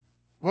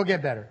We'll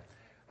get better.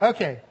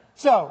 Okay,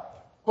 so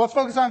let's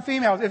focus on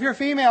females. If you're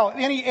female,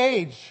 any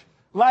age,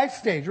 life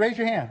stage, raise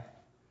your hand.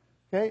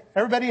 Okay,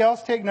 everybody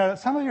else take note.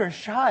 Some of you are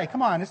shy.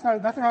 Come on, it's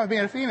nothing wrong with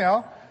being a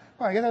female.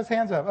 Come on, get those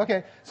hands up.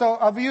 Okay, so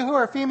of you who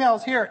are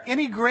females here,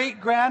 any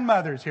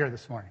great-grandmothers here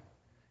this morning?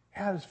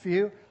 Yeah, there's a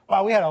few.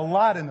 Wow, we had a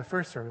lot in the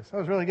first service. That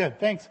was really good.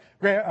 Thanks.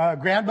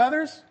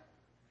 Grandmothers?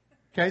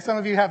 Okay, some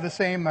of you have the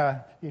same,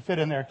 you fit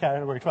in their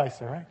category twice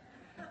there, right?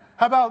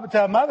 How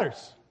about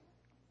mothers?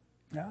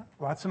 Yeah,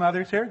 lots of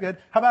mothers here. Good.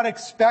 How about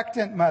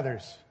expectant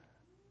mothers?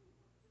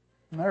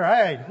 All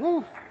right.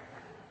 Woo.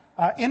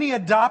 Any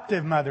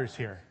adoptive mothers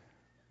here?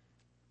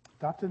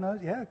 Adoptive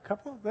mothers? Yeah, a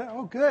couple.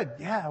 Oh, good.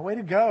 Yeah, way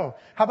to go.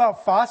 How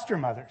about foster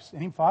mothers?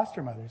 Any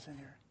foster mothers in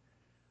here?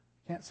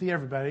 Can't see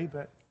everybody,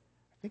 but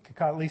I think I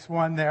caught at least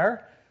one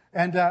there.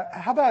 And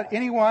how about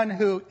anyone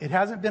who, it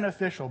hasn't been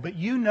official, but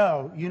you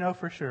know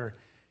for sure,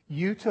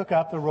 you took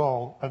up the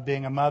role of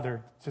being a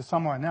mother to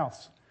someone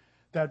else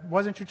that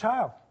wasn't your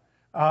child.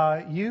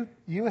 You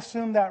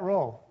assumed that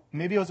role.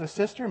 Maybe it was a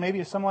sister, maybe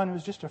it's someone who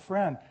was just a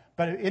friend.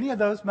 But any of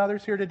those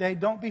mothers here today,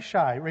 don't be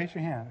shy. Raise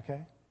your hand,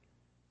 okay?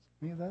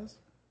 Any of those?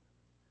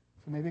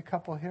 So maybe a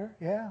couple here?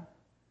 Yeah.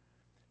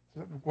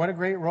 So what a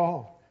great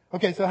role.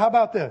 Okay, so how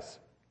about this?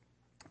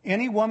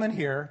 Any woman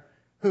here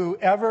who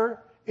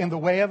ever, in the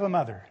way of a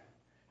mother,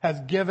 has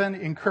given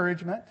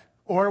encouragement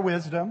or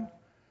wisdom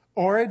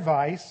or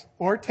advice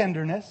or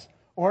tenderness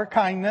or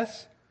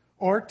kindness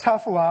or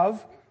tough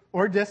love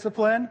or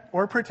discipline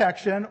or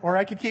protection, or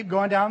I could keep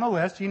going down the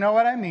list. You know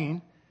what I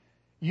mean.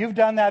 You've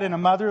done that in a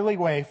motherly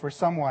way for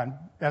someone,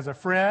 as a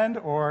friend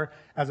or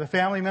as a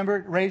family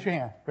member. Raise your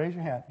hand. Raise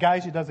your hand.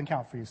 Guys, it doesn't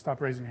count for you. Stop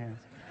raising your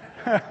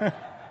hands.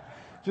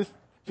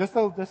 just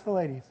the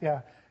ladies,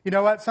 yeah. You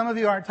know what? Some of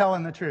you aren't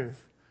telling the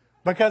truth.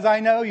 Because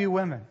I know you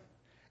women.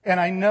 And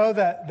I know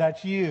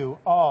that you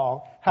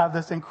all have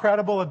this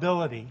incredible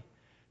ability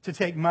to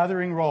take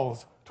mothering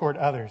roles toward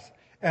others.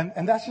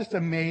 And that's just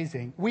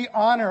amazing. We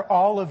honor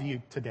all of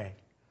you today.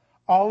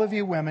 All of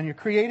you women. You're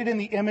created in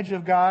the image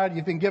of God.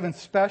 You've been given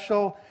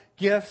special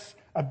gifts,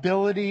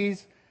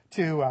 abilities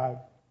to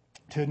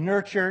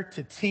nurture,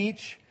 to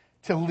teach,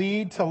 to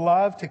lead, to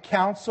love, to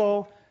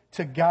counsel,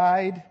 to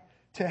guide,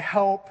 to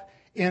help,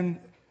 and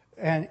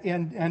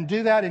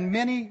do that in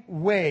many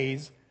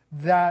ways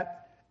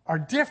that are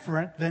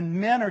different than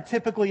men are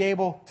typically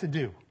able to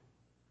do.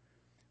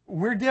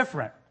 We're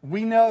different.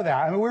 We know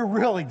that. I mean, we're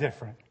really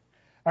different.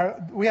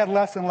 We had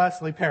Les and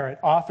Leslie Parrott,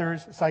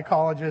 authors,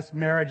 psychologists,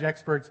 marriage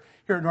experts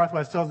here at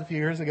Northwest Hills a few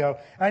years ago.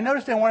 And I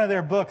noticed in one of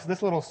their books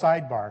this little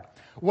sidebar.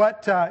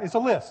 It's a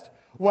list.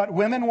 What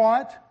women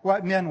want,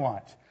 what men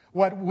want.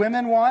 What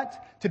women want,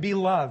 to be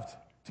loved,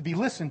 to be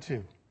listened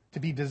to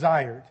be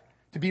desired,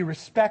 to be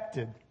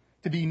respected,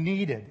 to be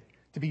needed,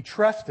 to be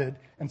trusted,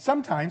 and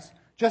sometimes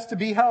just to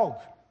be held.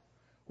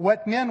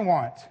 What men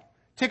want,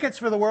 tickets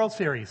for the World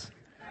Series.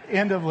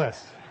 End of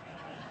list.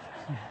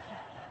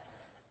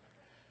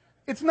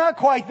 It's not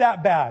quite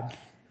that bad,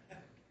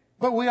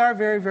 but we are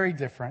very, very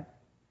different.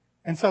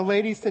 And so,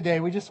 ladies, today,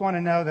 we just want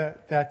to know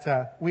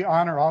that we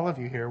honor all of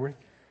you here. We're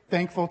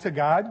thankful to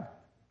God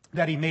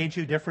that He made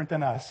you different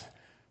than us,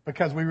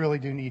 because we really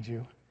do need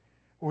you.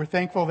 We're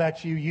thankful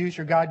that you use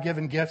your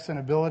God-given gifts and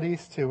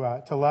abilities to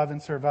love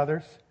and serve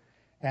others.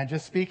 And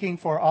just speaking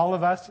for all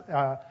of us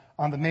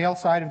on the male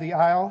side of the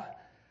aisle,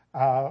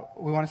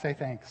 we want to say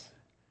thanks.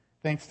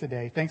 Thanks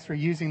today. Thanks for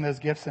using those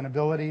gifts and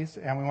abilities,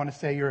 and we want to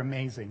say you're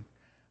amazing.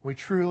 We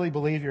truly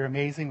believe you're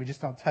amazing. We just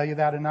don't tell you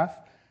that enough.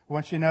 We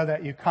want you to know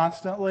that you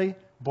constantly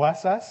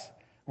bless us.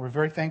 We're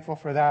very thankful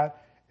for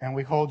that, and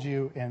we hold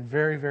you in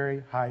very,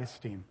 very high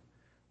esteem.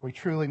 We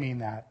truly mean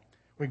that.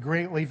 We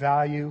greatly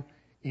value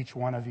each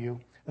one of you.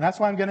 And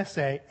that's why I'm going to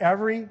say,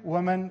 every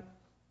woman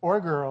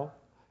or girl,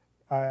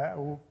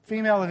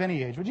 female of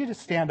any age, would you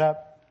just stand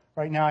up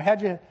right now?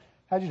 How'd you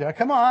do it?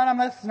 Come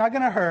on, it's not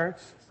going to hurt.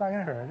 It's not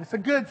going to hurt. It's a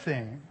good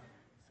thing.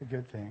 It's a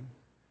good thing.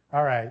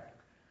 All right.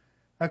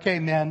 Okay,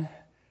 men.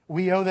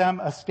 We owe them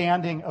a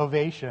standing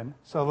ovation.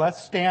 So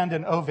let's stand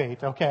and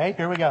ovate, okay?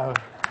 Here we go.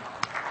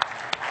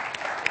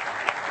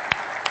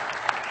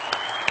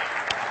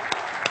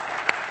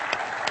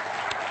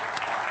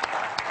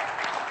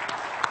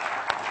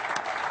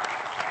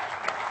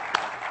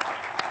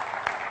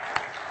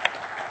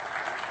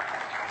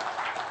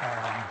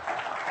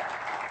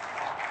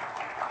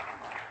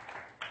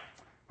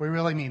 We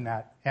really mean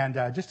that. And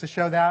just to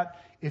show that,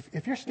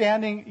 if you're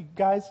standing,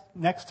 guys,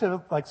 next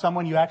to like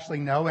someone you actually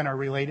know and are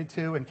related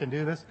to and can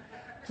do this,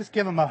 just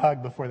give them a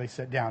hug before they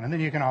sit down, and then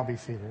you can all be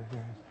seated.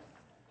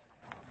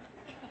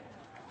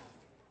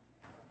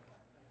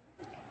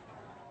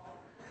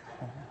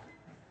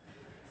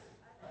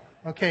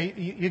 Okay,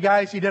 you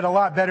guys, you did a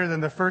lot better than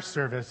the first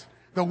service.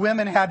 The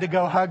women had to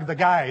go hug the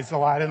guys a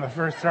lot in the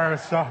first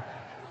service, so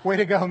way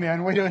to go,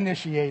 man. Way to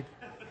initiate.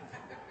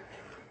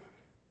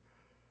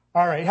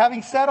 All right,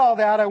 having said all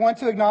that, I want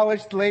to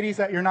acknowledge, ladies,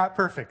 that you're not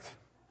perfect.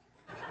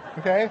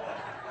 Okay?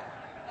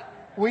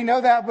 We know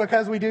that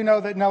because we do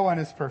know that no one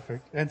is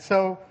perfect. And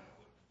so,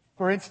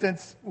 for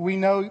instance, we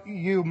know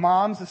you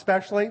moms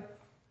especially,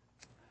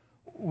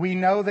 we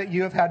know that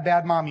you have had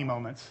bad mommy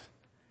moments.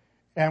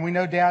 And we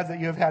know, dads, that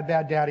you have had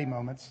bad daddy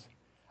moments.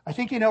 I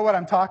think you know what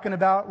I'm talking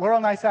about. Laurel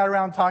and I sat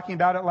around talking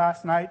about it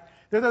last night.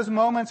 There are those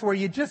moments where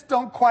you just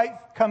don't quite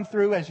come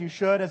through as you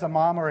should as a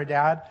mom or a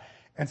dad.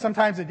 And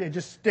sometimes it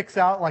just sticks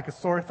out like a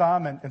sore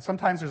thumb. And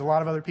sometimes there's a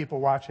lot of other people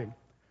watching.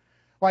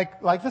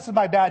 Like this is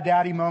my bad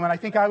daddy moment. I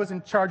think I was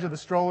in charge of the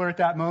stroller at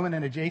that moment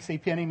in a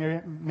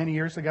JCPenney many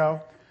years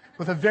ago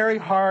with a very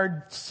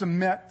hard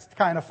cement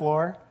kind of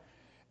floor.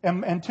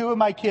 And two of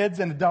my kids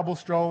in a double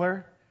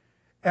stroller.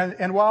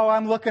 And while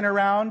I'm looking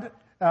around,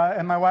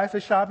 and my wife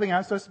is shopping,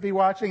 I'm supposed to be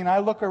watching, and I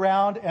look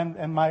around,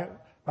 and my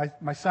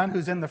son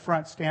who's in the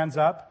front stands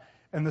up,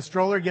 and the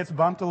stroller gets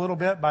bumped a little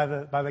bit by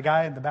the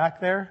guy in the back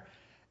there,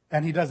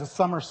 and he does a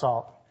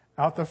somersault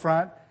out the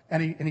front,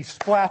 and he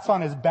splats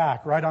on his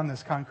back right on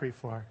this concrete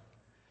floor.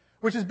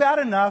 Which is bad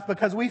enough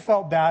because we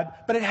felt bad,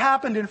 but it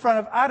happened in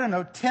front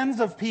of,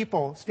 tens of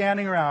people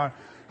standing around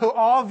who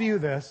all view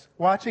this,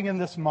 watching in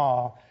this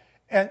mall.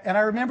 And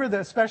I remember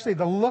especially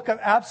the look of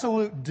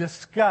absolute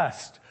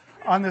disgust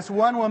on this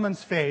one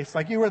woman's face,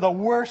 like you were the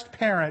worst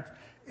parent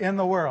in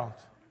the world.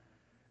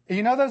 And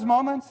you know those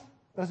moments?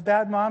 Those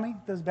bad mommy,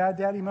 those bad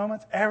daddy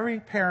moments? Every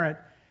parent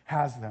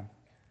has them.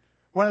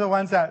 One of the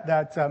ones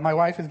that my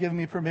wife has given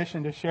me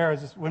permission to share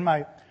is when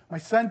my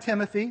son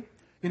Timothy,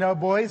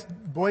 boys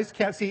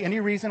can't see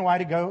any reason why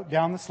to go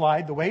down the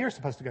slide the way you're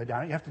supposed to go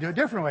down it. You have to do it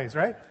different ways,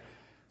 right?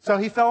 So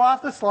he fell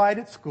off the slide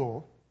at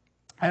school,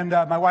 and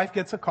my wife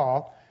gets a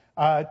call.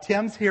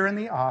 Tim's here in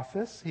the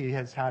office. He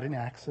has had an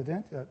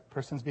accident. The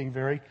person's being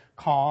very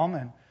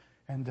calm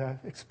and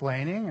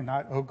explaining and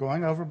not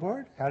going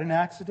overboard. Had an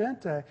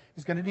accident.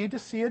 He's going to need to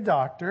see a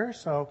doctor.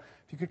 So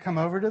if you could come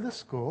over to the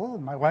school.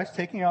 And my wife's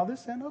taking all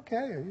this in.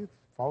 Okay, he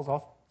falls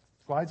off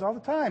slides all the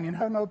time.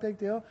 No big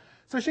deal.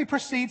 So she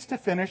proceeds to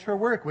finish her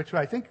work, which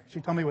I think she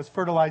told me was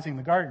fertilizing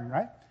the garden,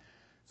 right?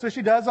 So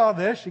she does all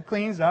this. She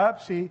cleans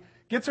up. She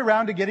gets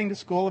around to getting to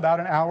school about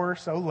an hour or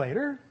so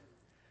later.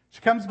 She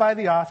comes by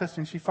the office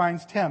and she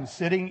finds Tim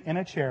sitting in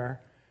a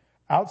chair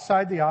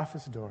outside the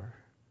office door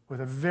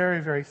with a very,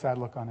 very sad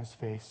look on his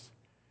face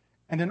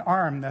and an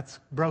arm that's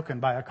broken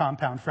by a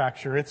compound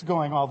fracture. It's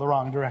going all the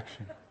wrong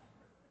direction.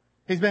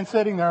 He's been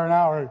sitting there an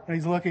hour and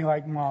he's looking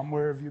like, Mom,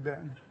 where have you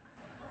been?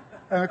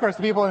 And of course,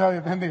 the people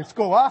in the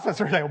school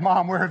office are saying,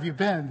 Mom, where have you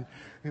been?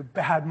 You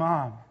bad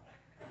mom.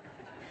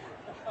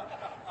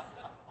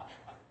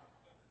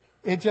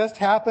 It just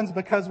happens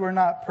because we're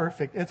not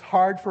perfect. It's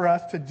hard for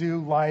us to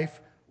do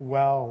life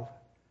well.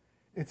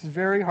 It's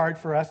very hard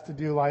for us to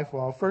do life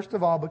well. First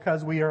of all,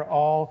 because we are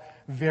all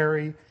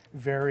very,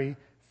 very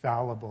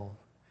fallible.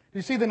 Did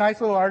you see the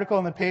nice little article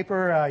in the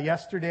paper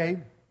yesterday?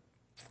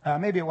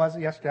 Maybe it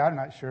wasn't yesterday, I'm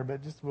not sure,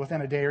 but just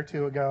within a day or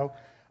two ago,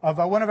 of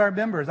one of our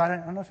members. I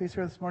don't know if he's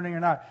here this morning or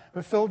not,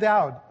 but Phil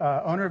Dowd,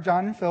 owner of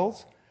John and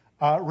Phil's,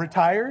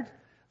 retired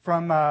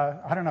from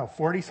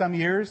 40 some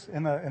years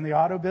in the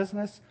auto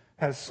business,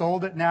 has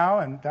sold it now,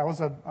 and that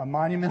was a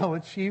monumental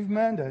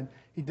achievement, and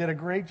he did a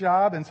great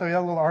job, and so he had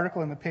a little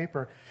article in the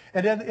paper.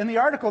 And in the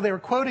article, they were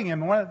quoting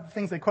him, and one of the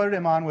things they quoted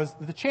him on was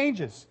the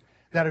changes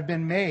that have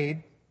been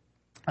made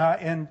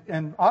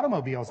in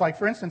automobiles. Like,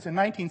 for instance, in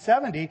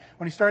 1970,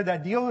 when he started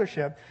that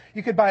dealership,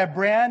 you could buy a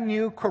brand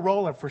new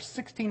Corolla for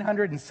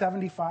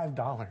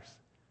 $1,675.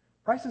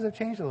 Prices have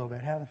changed a little bit,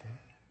 haven't they?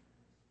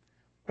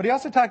 But he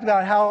also talked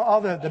about how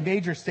all the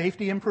major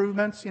safety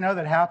improvements,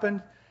 that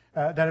happened,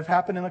 that have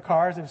happened in the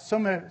cars. They've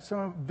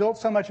built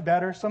so much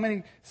better, so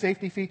many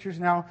safety features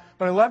now.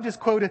 But I loved his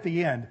quote at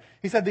the end.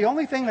 He said, the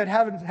only thing that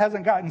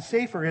hasn't gotten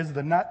safer is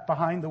the nut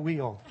behind the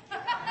wheel.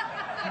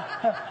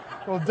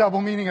 A little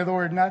double meaning of the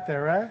word nut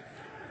there, right?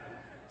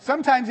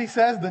 Sometimes he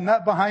says the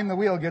nut behind the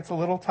wheel gets a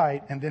little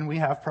tight, and then we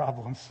have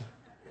problems.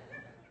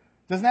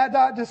 Doesn't that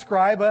not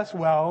describe us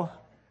well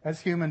as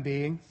human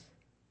beings?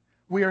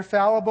 We are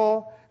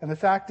fallible, and the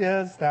fact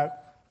is that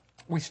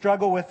we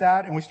struggle with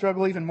that, and we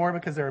struggle even more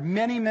because there are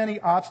many, many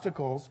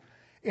obstacles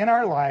in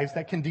our lives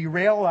that can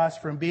derail us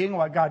from being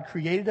what God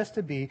created us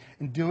to be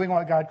and doing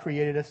what God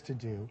created us to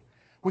do.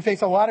 We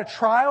face a lot of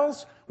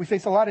trials, we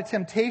face a lot of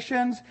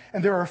temptations,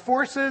 and there are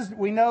forces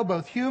we know,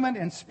 both human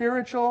and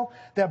spiritual,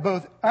 that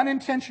both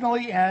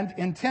unintentionally and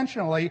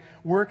intentionally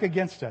work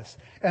against us.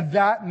 And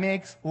that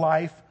makes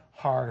life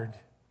hard.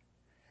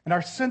 And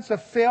our sense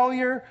of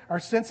failure, our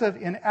sense of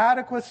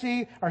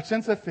inadequacy, our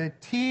sense of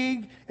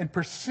fatigue in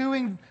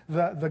pursuing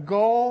the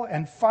goal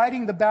and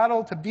fighting the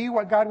battle to be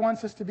what God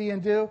wants us to be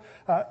and do,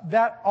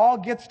 that all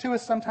gets to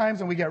us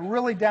sometimes, and we get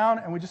really down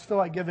and we just feel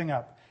like giving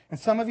up. And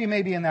some of you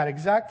may be in that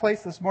exact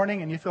place this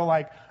morning and you feel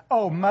like,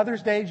 oh,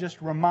 Mother's Day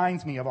just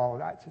reminds me of all of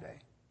that today.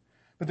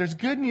 But there's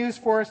good news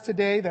for us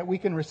today that we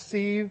can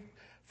receive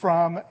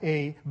from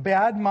a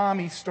bad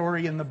mommy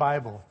story in the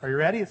Bible. Are you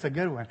ready? It's a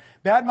good one.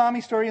 Bad mommy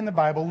story in the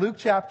Bible, Luke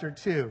chapter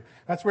 2.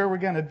 That's where we're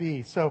going to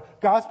be. So,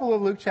 Gospel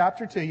of Luke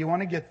chapter 2, you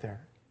want to get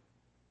there.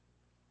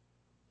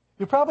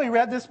 You've probably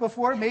read this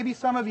before. Maybe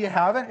some of you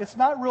haven't. It's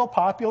not real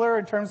popular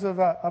in terms of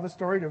a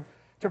story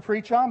to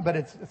preach on, but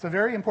it's a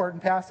very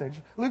important passage.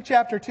 Luke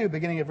chapter 2,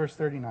 beginning at verse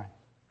 39.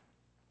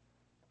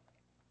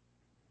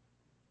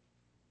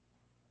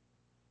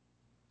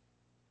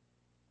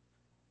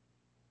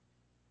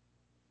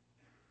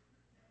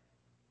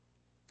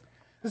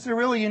 This is a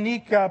really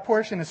unique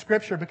portion of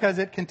Scripture because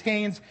it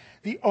contains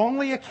the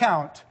only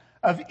account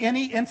of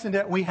any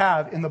incident we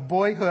have in the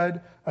boyhood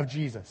of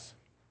Jesus.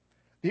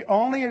 The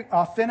only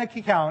authentic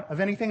account of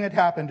anything that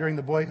happened during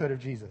the boyhood of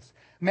Jesus.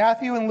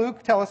 Matthew and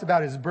Luke tell us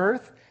about his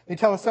birth. They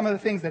tell us some of the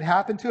things that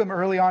happened to him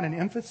early on in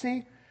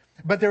infancy.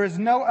 But there is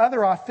no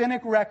other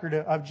authentic record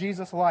of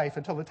Jesus' life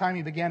until the time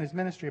he began his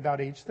ministry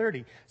about age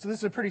 30. So this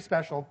is a pretty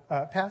special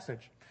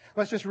passage.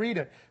 Let's just read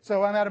it.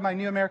 So I'm out of my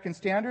New American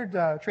Standard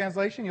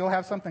translation. You'll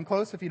have something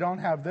close if you don't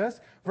have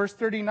this. Verse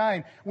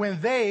 39, when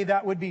they,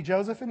 that would be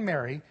Joseph and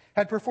Mary,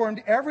 had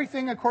performed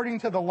everything according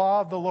to the law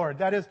of the Lord.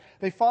 That is,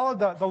 they followed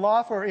the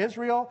law for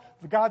Israel,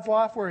 God's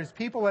law for his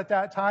people at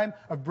that time,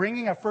 of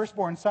bringing a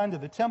firstborn son to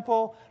the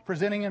temple,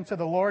 presenting him to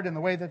the Lord in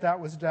the way that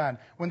was done.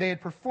 When they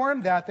had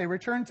performed that, they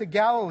returned to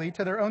Galilee,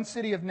 to their own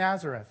city of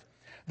Nazareth.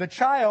 The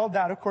child,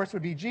 that of course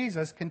would be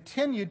Jesus,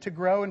 continued to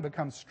grow and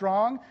become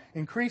strong,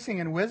 increasing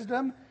in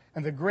wisdom,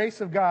 and the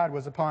grace of God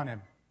was upon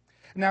him.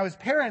 Now his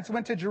parents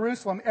went to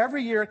Jerusalem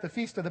every year at the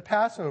feast of the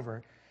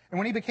Passover. And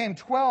when he became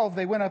 12,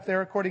 they went up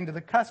there according to the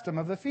custom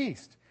of the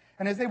feast.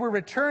 And as they were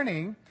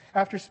returning,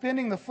 after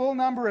spending the full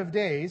number of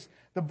days,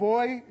 the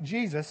boy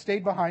Jesus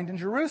stayed behind in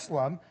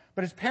Jerusalem,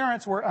 but his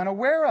parents were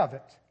unaware of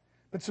it,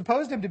 but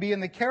supposed him to be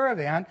in the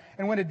caravan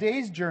and went a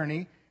day's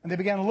journey, and they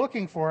began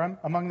looking for him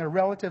among their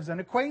relatives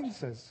and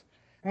acquaintances.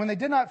 And when they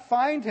did not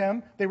find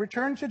him, they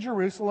returned to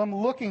Jerusalem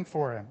looking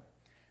for him.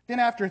 Then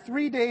after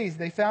 3 days,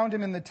 they found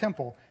him in the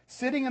temple,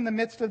 sitting in the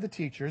midst of the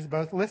teachers,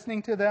 both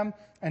listening to them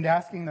and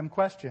asking them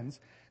questions.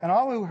 And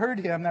all who heard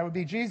him, that would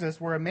be Jesus,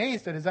 were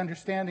amazed at his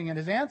understanding and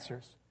his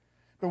answers.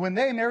 But when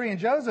they, Mary and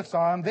Joseph,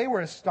 saw him, they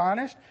were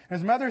astonished. And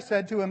his mother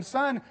said to him,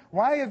 Son,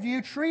 why have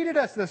you treated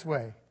us this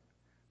way?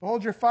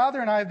 Behold, your father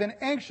and I have been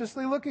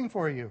anxiously looking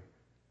for you.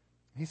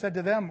 He said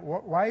to them,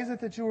 Why is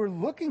it that you were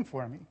looking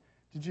for me?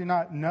 Did you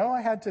not know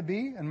I had to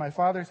be in my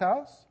father's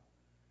house?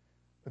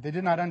 But they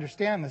did not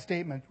understand the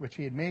statement which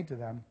he had made to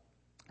them.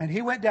 And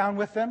he went down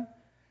with them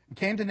and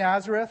came to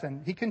Nazareth,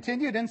 and he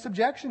continued in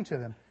subjection to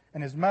them.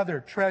 And his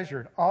mother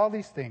treasured all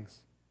these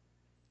things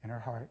in her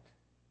heart.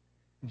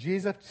 And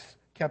Jesus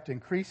kept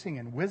increasing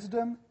in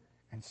wisdom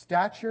and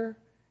stature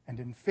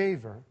and in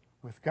favor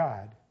with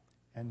God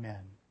and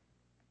men.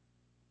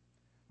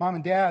 Mom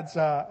and dads,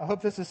 I hope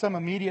this is some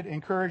immediate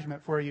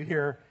encouragement for you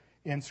here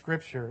in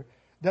Scripture.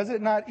 Does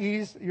it not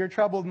ease your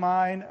troubled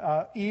mind,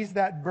 ease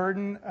that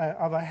burden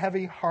of a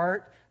heavy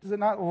heart? Does it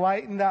not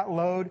lighten that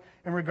load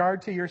in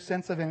regard to your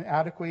sense of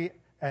inadequacy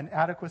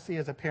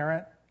as a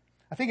parent?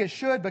 I think it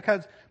should,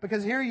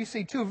 because here you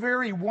see two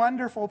very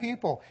wonderful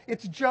people.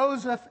 It's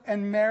Joseph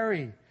and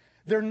Mary.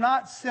 They're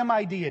not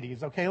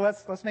semi-deities, okay?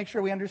 Let's make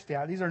sure we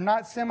understand. These are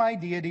not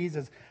semi-deities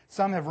as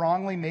some have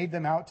wrongly made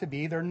them out to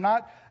be. They're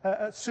not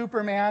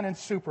Superman and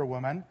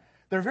Superwoman.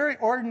 They're very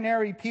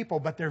ordinary people,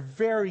 but they're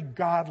very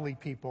godly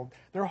people.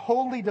 They're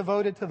wholly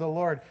devoted to the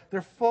Lord.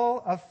 They're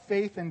full of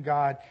faith in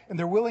God, and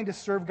they're willing to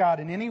serve God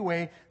in any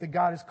way that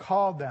God has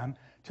called them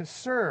to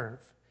serve.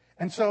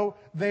 And so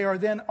they are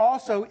then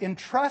also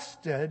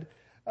entrusted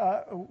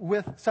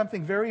with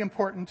something very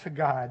important to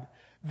God.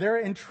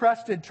 They're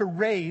entrusted to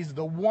raise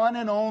the one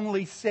and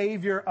only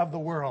Savior of the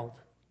world.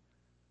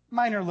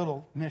 Minor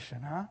little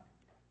mission, huh?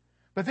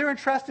 But they're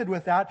entrusted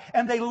with that,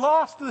 and they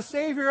lost the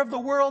Savior of the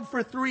world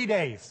for 3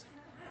 days.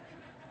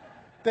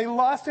 They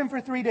lost him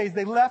for 3 days.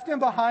 They left him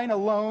behind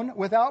alone,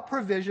 without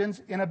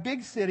provisions, in a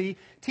big city,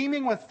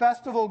 teeming with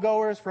festival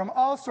goers from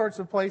all sorts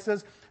of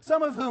places,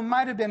 some of whom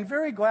might have been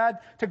very glad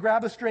to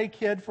grab a stray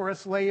kid for a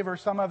slave or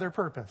some other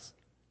purpose.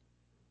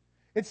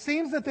 It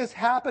seems that this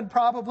happened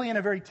probably in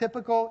a very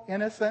typical,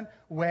 innocent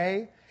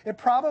way. It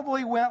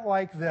probably went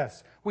like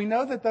this. We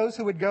know that those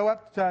who would go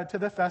up to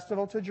the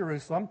festival to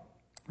Jerusalem,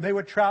 they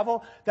would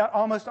travel. That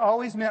almost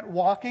always meant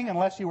walking,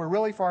 unless you were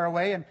really far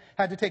away and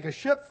had to take a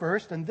ship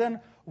first and then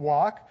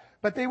walk.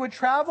 But they would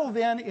travel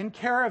then in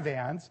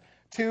caravans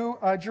to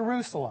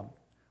Jerusalem,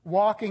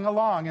 walking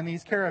along in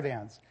these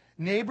caravans.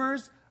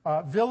 Neighbors,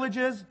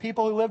 villages,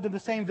 people who lived in the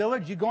same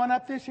village. You going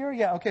up this year?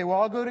 Yeah, okay, well,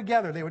 I'll go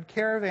together. They would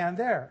caravan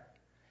there.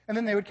 And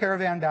then they would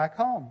caravan back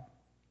home.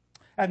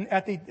 And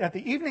at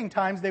the evening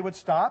times, they would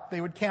stop.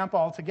 They would camp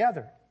all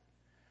together.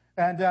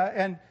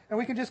 And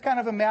we can just kind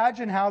of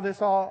imagine how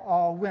this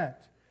all went.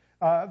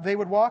 They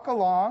would walk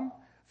along.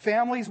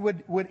 Families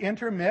would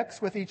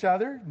intermix with each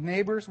other.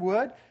 Neighbors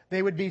would.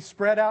 They would be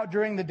spread out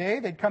during the day.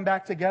 They'd come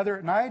back together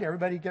at night.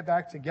 Everybody would get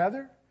back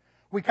together.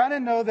 We kind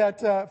of know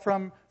that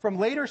from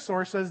later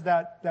sources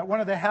that one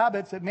of the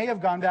habits that may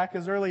have gone back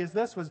as early as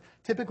this was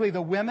typically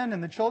the women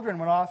and the children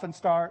would often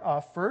start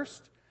off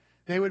first.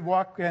 They would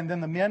walk, and then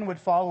the men would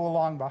follow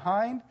along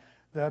behind.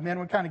 The men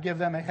would kind of give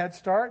them a head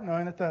start,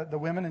 knowing that the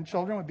women and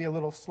children would be a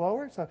little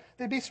slower. So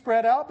they'd be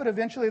spread out, but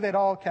eventually they'd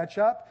all catch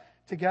up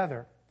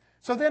together.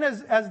 So then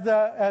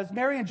as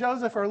Mary and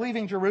Joseph are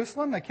leaving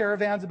Jerusalem, the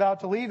caravan's about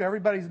to leave,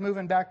 everybody's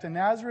moving back to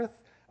Nazareth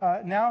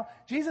now.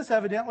 Jesus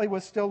evidently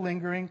was still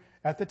lingering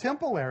at the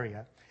temple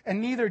area.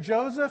 And neither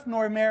Joseph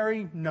nor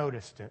Mary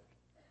noticed it.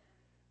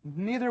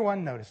 Neither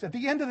one noticed. At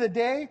the end of the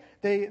day,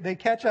 they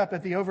catch up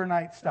at the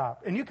overnight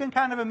stop. And you can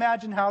kind of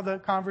imagine how the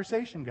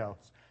conversation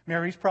goes.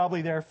 Mary's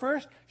probably there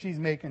first. She's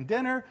making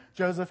dinner.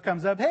 Joseph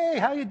comes up. Hey,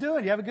 how you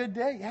doing? You have a good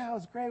day? Yeah, it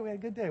was great. We had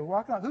a good day. We're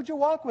walking on. Who'd you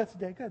walk with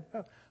today? Good.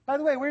 Oh, by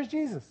the way, where's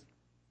Jesus?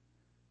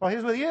 Well, he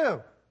was with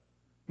you.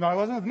 No, he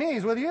wasn't with me.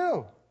 He's with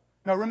you.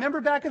 No, remember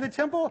back at the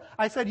temple,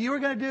 I said you were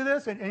going to do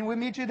this and we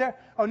meet you there?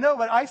 Oh, no,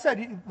 but I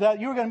said that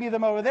you were going to meet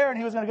them over there and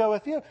he was going to go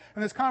with you.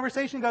 And this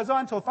conversation goes on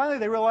until finally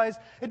they realize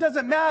it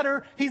doesn't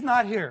matter. He's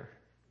not here.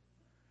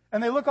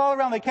 And they look all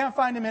around. They can't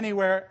find him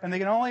anywhere. And they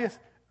can only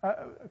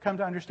come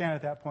to understand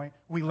at that point,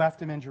 we left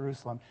him in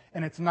Jerusalem.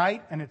 And it's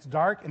night and it's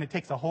dark and it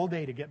takes a whole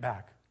day to get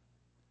back.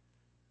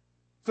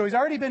 So he's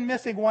already been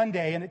missing one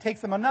day, and it takes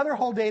them another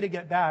whole day to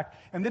get back.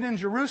 And then in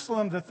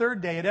Jerusalem, the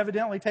third day, it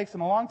evidently takes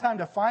them a long time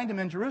to find him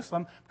in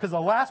Jerusalem because the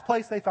last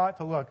place they thought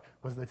to look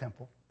was the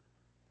temple.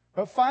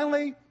 But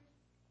finally,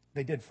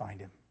 they did find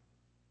him.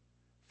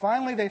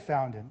 Finally, they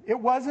found him. It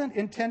wasn't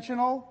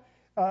intentional,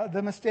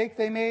 the mistake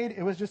they made.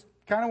 It was just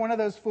kind of one of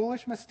those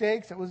foolish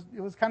mistakes. It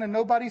was kind of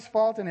nobody's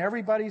fault and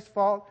everybody's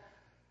fault,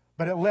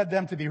 but it led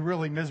them to be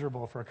really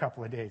miserable for a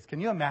couple of days.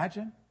 Can you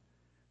imagine?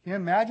 Can you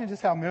imagine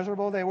just how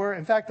miserable they were?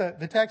 In fact,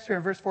 the text here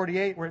in verse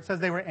 48, where it says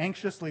they were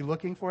anxiously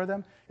looking for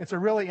them, it's a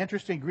really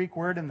interesting Greek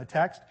word in the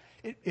text.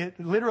 It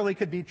literally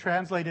could be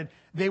translated,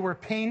 they were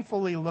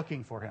painfully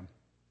looking for him.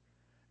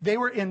 They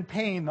were in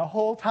pain the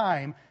whole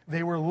time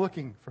they were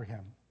looking for him.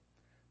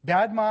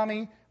 Bad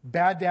mommy,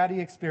 bad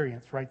daddy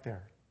experience right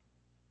there.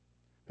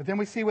 But then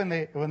we see when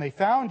they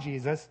found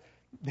Jesus,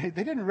 they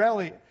didn't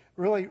really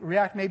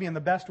react maybe in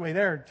the best way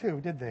there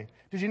too, did they?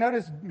 Did you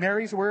notice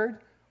Mary's word?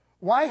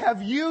 Why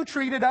have you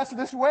treated us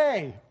this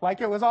way? Like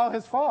it was all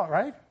his fault,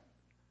 right?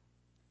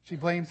 She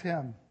blames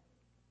him.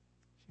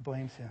 She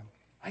blames him.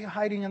 Why are you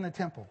hiding in the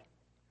temple?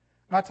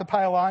 Not to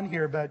pile on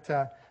here, but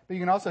you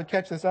can also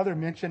catch this other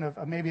mention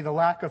of maybe the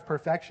lack of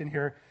perfection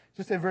here,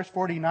 just in verse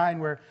 49,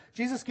 where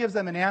Jesus gives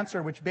them an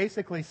answer which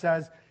basically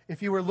says,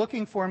 if you were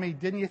looking for me,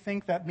 didn't you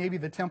think that maybe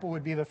the temple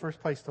would be the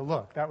first place to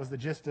look? That was the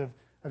gist of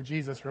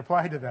Jesus'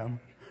 reply to them,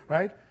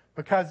 right?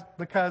 Because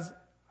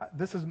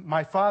this is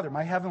my Father,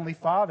 my Heavenly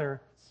Father's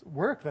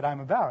work that I'm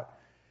about.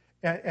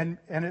 And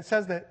it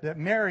says that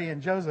Mary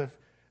and Joseph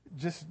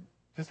just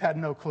had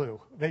no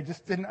clue. They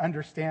just didn't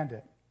understand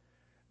it.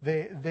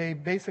 They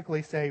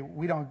basically say,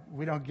 we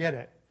don't get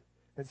it.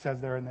 It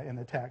says there in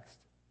the text.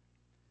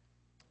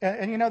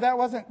 And that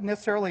wasn't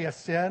necessarily a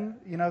sin,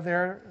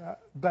 there,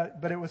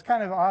 but it was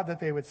kind of odd that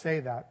they would say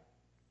that.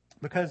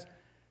 Because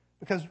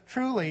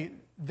truly,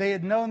 they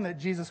had known that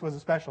Jesus was a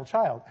special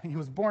child. He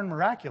was born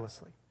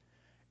miraculously.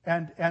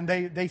 And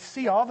they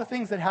see all the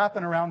things that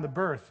happen around the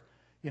birth.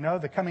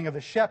 The coming of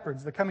the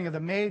shepherds, the coming of the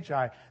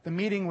Magi, the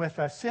meeting with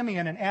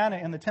Simeon and Anna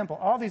in the temple.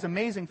 All these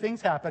amazing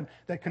things happen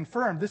that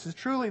confirm this is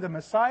truly the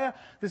Messiah.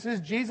 This is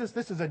Jesus.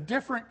 This is a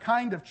different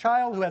kind of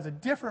child who has a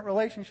different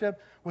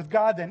relationship with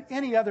God than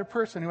any other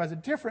person, who has a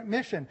different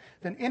mission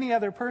than any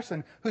other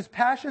person, whose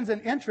passions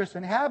and interests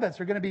and habits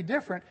are going to be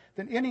different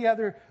than any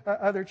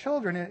other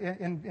children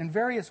in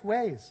various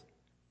ways.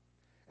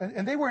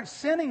 And they weren't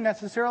sinning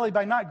necessarily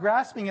by not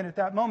grasping it at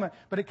that moment,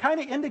 but it kind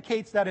of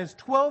indicates that as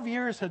 12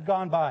 years had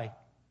gone by,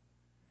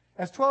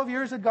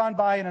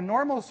 and a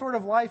normal sort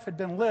of life had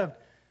been lived,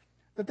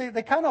 that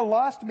they kind of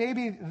lost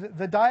maybe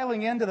the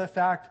dialing into the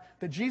fact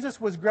that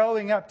Jesus was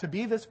growing up to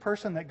be this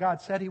person that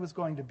God said he was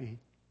going to be.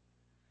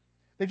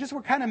 They just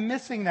were kind of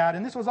missing that,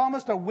 and this was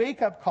almost a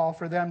wake-up call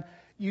for them.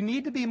 You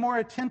need to be more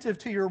attentive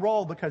to your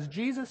role because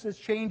Jesus is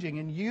changing,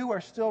 and you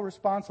are still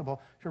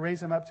responsible to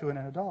raise him up to an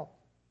adult.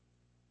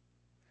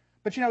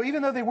 But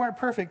even though they weren't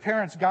perfect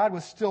parents, God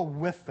was still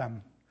with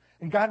them.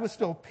 And God was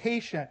still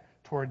patient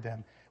toward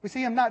them. We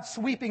see him not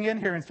sweeping in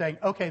here and saying,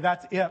 okay,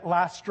 that's it,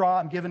 last straw,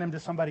 I'm giving him to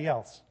somebody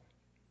else.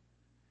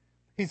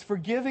 He's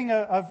forgiving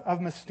of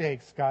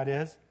mistakes, God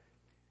is.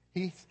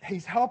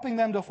 He's helping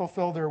them to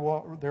fulfill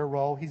their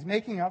role. He's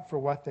making up for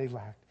what they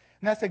lacked.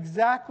 And that's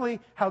exactly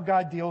how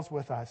God deals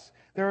with us.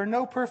 There are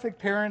no perfect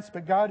parents,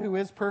 but God, who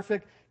is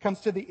perfect, comes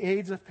to the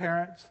aid of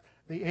parents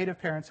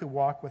who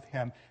walk with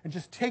him. And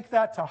just take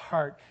that to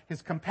heart.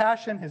 His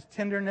compassion, his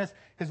tenderness,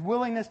 his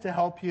willingness to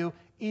help you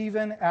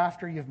even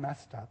after you've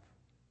messed up.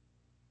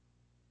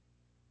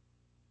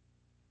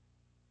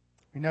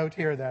 We note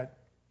here that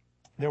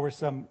there were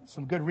some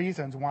good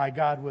reasons why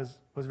God was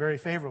very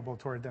favorable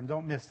toward them.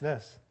 Don't miss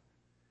this.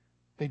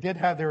 They did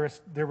have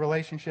their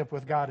relationship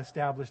with God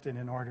established and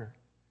in order.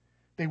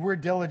 They were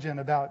diligent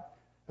about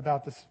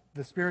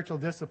the spiritual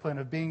discipline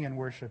of being in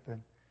worship.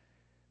 And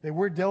they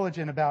were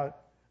diligent about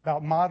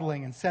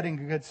modeling and setting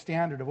a good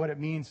standard of what it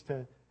means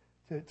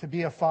to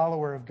be a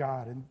follower of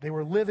God. And they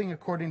were living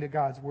according to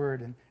God's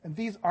word. And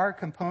these are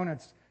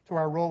components to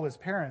our role as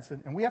parents.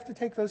 And we have to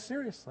take those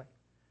seriously.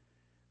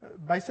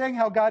 By saying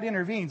how God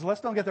intervenes, let's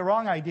don't get the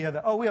wrong idea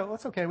that,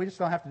 it's okay, we just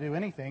don't have to do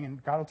anything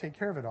and God will take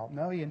care of it all.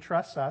 No, he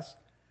entrusts us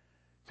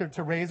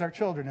to raise our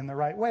children in the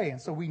right way.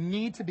 And so we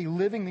need to be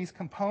living these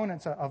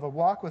components of a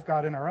walk with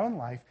God in our own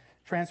life,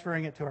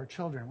 transferring it to our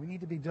children. We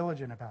need to be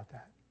diligent about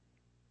that.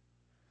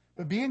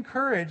 But be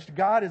encouraged.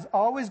 God is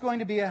always going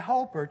to be a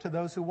helper to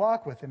those who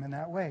walk with him in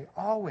that way.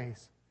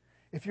 Always.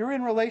 If you're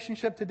in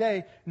relationship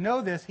today,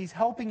 know this. He's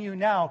helping you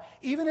now.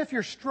 Even if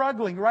you're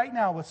struggling right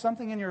now with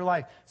something in your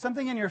life,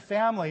 something in your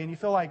family, and you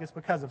feel like it's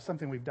because of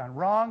something we've done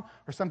wrong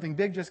or something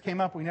big just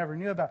came up we never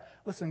knew about.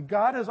 Listen,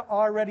 God is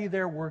already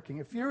there working.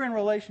 If you're in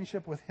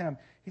relationship with him,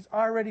 he's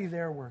already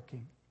there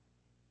working.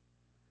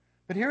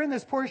 But here in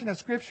this portion of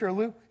Scripture,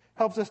 Luke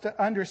helps us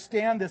to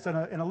understand this in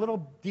a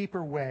little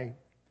deeper way.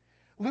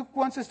 Luke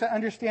wants us to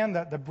understand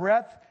the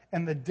breadth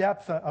and the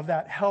depth of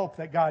that help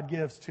that God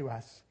gives to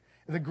us,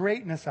 the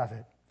greatness of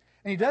it.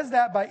 And he does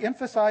that by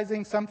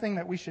emphasizing something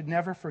that we should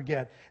never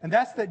forget, and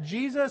that's that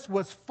Jesus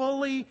was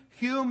fully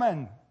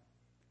human.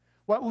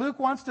 What Luke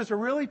wants us to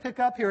really pick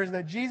up here is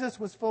that Jesus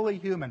was fully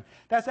human.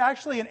 That's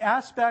actually an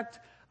aspect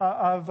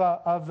of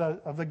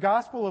the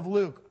Gospel of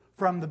Luke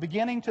from the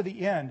beginning to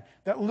the end,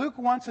 that Luke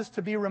wants us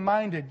to be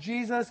reminded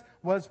Jesus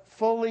was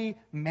fully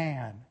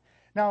man.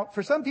 Now,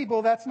 for some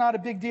people, that's not a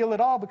big deal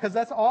at all because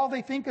that's all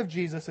they think of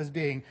Jesus as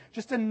being.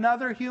 Just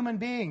another human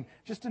being,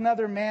 just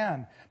another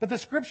man. But the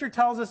Scripture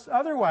tells us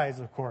otherwise,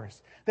 of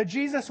course, that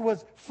Jesus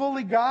was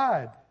fully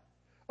God.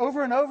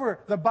 Over and over,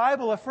 the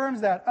Bible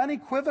affirms that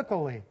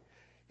unequivocally.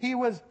 He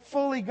was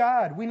fully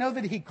God. We know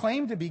that he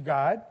claimed to be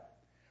God.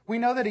 We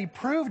know that he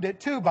proved it,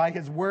 too, by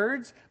his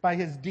words, by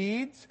his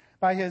deeds,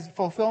 by his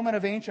fulfillment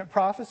of ancient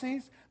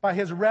prophecies, by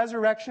his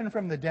resurrection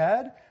from the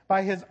dead,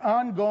 by his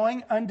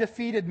ongoing,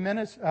 undefeated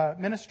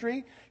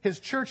ministry, his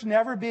church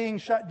never being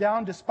shut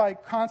down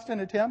despite constant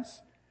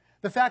attempts,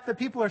 the fact that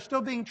people are still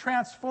being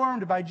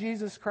transformed by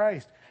Jesus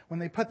Christ when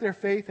they put their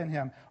faith in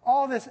him.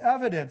 All this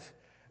evidence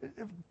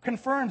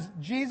confirms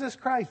Jesus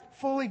Christ,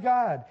 fully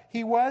God.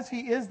 He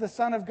is the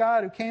Son of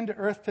God who came to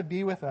earth to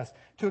be with us,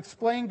 to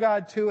explain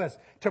God to us,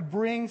 to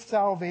bring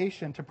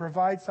salvation, to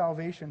provide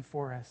salvation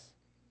for us.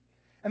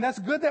 And that's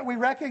good that we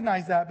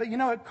recognize that. But,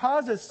 it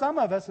causes some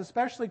of us,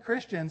 especially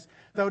Christians,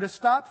 though, to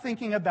stop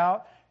thinking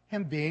about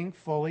him being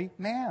fully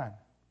man.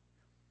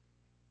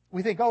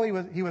 We think,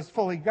 he was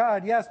fully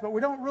God, yes, but we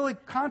don't really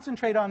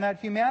concentrate on that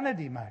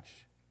humanity much.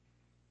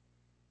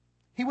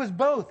 He was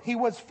both. He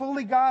was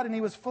fully God and he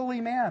was fully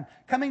man.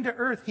 Coming to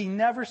earth, he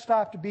never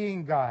stopped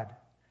being God.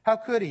 How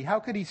could he? How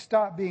could he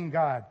stop being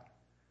God?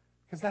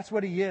 Because that's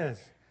what he is.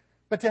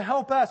 But to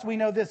help us, we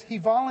know this. He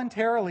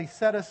voluntarily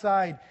set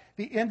aside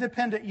the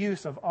independent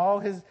use of all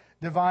his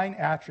divine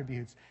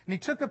attributes. And he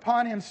took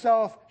upon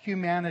himself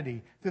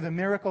humanity through the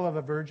miracle of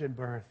a virgin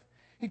birth.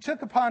 He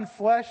took upon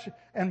flesh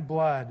and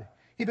blood.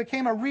 He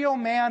became a real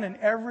man in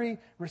every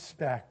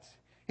respect.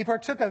 He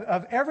partook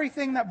of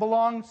everything that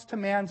belongs to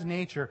man's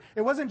nature.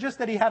 It wasn't just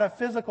that he had a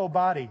physical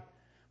body,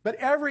 but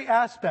every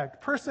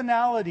aspect,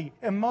 personality,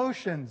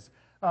 emotions,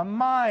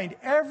 mind,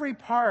 every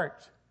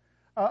part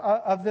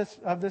of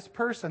this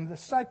person, the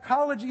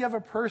psychology of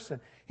a person.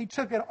 He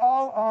took it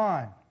all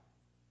on.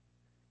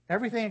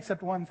 Everything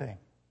except one thing: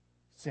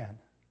 sin.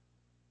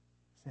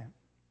 Sin.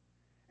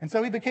 And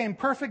so he became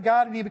perfect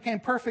God and he became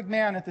perfect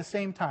man at the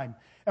same time.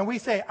 And we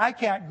say, I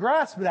can't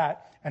grasp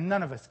that, and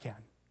none of us can.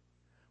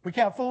 We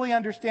can't fully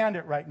understand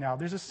it right now.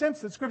 There's a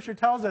sense that Scripture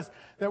tells us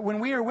that when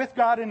we are with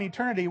God in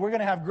eternity, we're going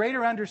to have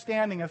greater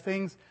understanding of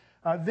things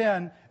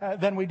then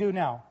than we do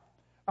now.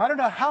 I don't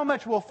know how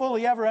much we'll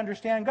fully ever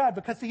understand God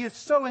because he is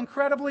so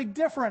incredibly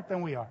different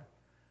than we are.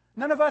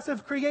 None of us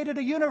have created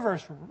a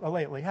universe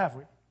lately, have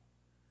we?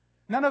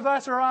 None of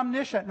us are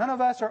omniscient. None of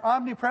us are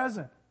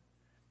omnipresent.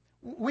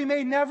 We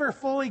may never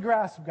fully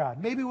grasp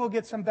God. Maybe we'll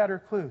get some better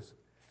clues.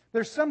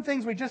 There's some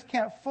things we just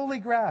can't fully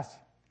grasp,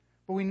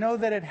 but we know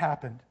that it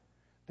happened,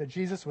 that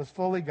Jesus was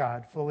fully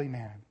God, fully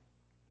man.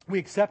 We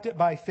accept it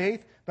by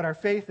faith, but our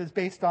faith is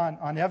based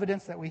on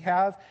evidence that we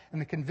have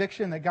and the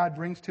conviction that God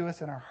brings to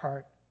us in our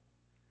heart.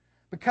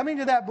 But coming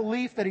to that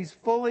belief that he's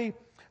fully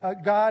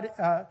God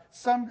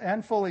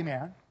and fully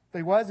man, that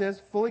he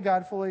is fully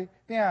God, fully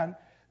man,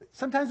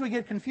 sometimes we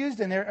get confused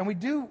in there and we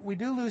do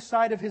lose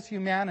sight of his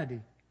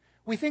humanity.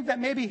 We think that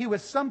maybe he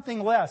was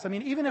something less. I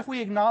mean, even if we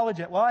acknowledge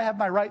it, I have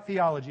my right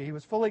theology. He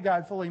was fully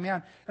God, fully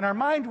man. In our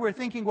mind, we're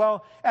thinking,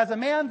 as a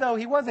man, though,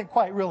 he wasn't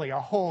quite really a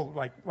whole,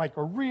 like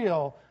a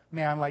real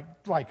man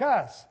like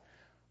us.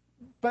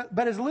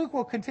 But as Luke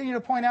will continue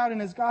to point out in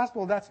his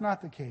gospel, that's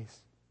not the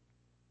case.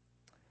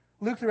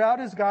 Luke, throughout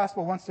his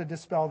gospel, wants to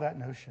dispel that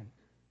notion.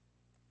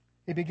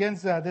 He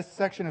begins this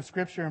section of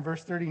Scripture in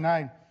verse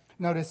 39,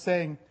 notice,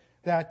 saying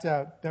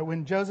that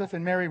when Joseph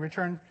and Mary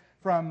returned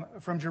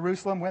from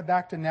Jerusalem, went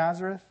back to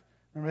Nazareth,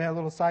 remember they had a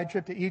little side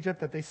trip to Egypt,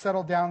 that they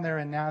settled down there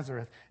in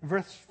Nazareth. And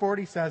verse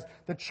 40 says,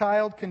 the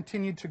child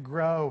continued to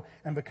grow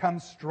and become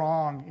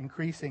strong,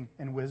 increasing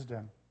in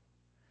wisdom.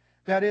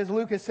 That is,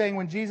 Luke is saying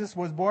when Jesus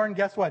was born,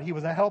 guess what? He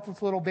was a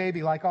helpless little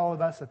baby like all of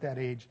us at that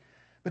age.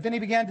 But then he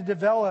began to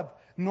develop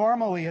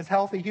normally as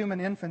healthy human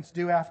infants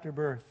do after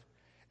birth.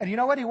 And you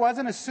know what? He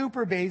wasn't a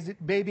super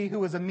baby who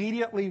was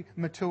immediately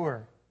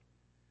mature.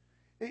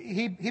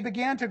 He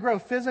began to grow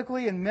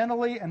physically and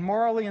mentally and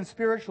morally and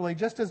spiritually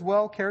just as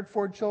well cared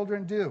for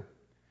children do.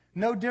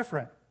 No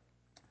different.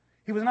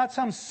 He was not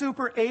some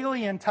super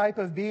alien type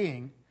of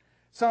being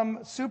some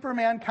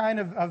Superman kind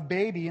of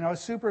baby, a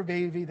super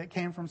baby that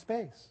came from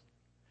space.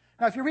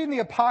 Now, if you're reading the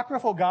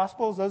apocryphal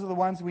Gospels, those are the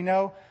ones we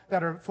know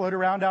that are float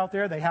around out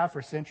there. They have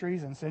for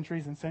centuries and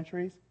centuries and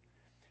centuries.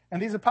 And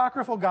these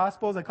apocryphal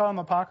Gospels, they call them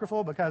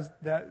apocryphal because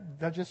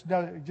just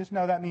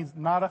know that means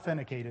not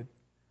authenticated.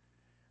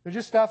 They're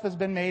just stuff that's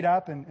been made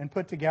up and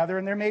put together,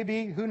 and there may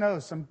be, who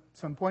knows,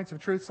 some points of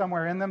truth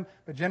somewhere in them,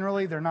 but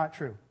generally they're not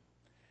true.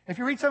 If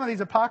you read some of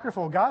these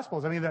apocryphal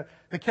Gospels,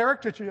 the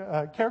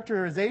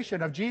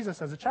characterization of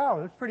Jesus as a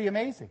child is pretty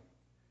amazing.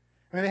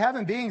 They have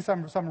him being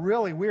some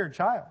really weird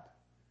child.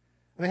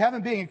 They have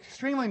him being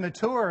extremely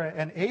mature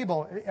and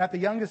able at the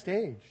youngest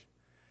age.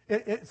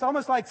 It's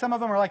almost like some of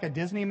them are like a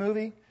Disney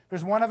movie.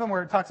 There's one of them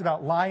where it talks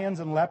about lions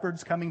and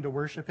leopards coming to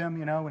worship him,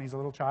 when he's a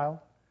little child.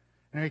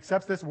 And he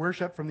accepts this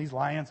worship from these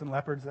lions and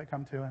leopards that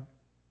come to him.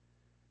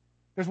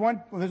 There's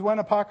one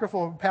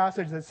apocryphal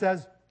passage that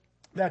says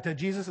that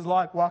Jesus is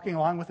walking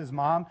along with his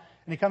mom,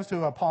 and he comes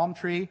to a palm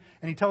tree,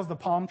 and he tells the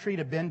palm tree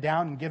to bend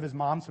down and give his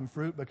mom some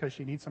fruit because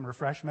she needs some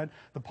refreshment.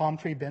 The palm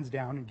tree bends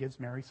down and gives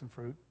Mary some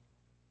fruit.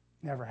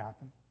 Never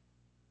happened.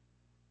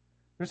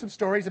 There's some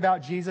stories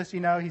about Jesus,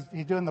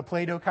 he's doing the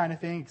Play-Doh kind of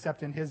thing,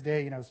 except in his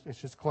day,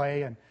 it's just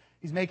clay, and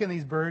he's making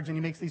these birds, and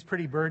he makes these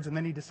pretty birds, and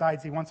then he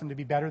decides he wants them to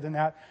be better than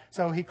that.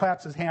 So he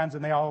claps his hands,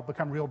 and they all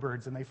become real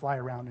birds, and they fly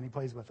around, and he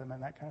plays with them,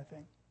 and that kind of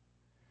thing.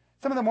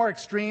 Some of the more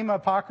extreme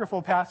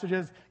apocryphal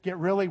passages get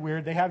really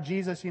weird. They have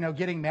Jesus,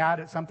 getting mad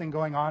at something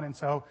going on, and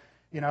so,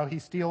 he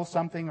steals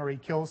something or he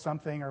kills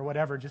something or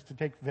whatever just to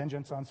take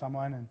vengeance on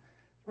someone, and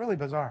it's really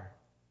bizarre.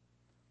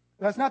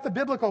 That's not the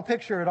biblical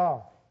picture at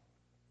all.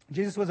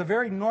 Jesus was a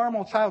very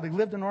normal child. He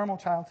lived a normal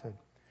childhood.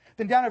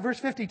 Then down at verse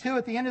 52,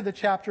 at the end of the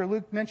chapter,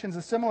 Luke mentions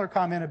a similar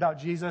comment about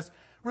Jesus,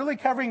 really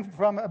covering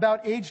from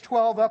about age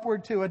 12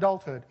 upward to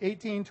adulthood,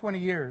 18, 20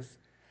 years.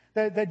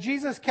 That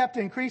Jesus kept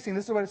increasing.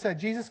 This is what it said.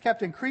 Jesus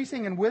kept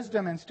increasing in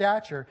wisdom and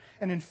stature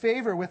and in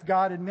favor with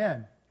God and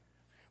men.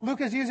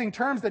 Luke is using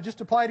terms that just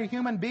apply to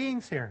human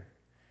beings here.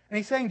 And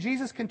he's saying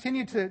Jesus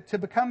continued to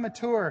become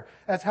mature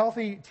as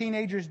healthy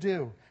teenagers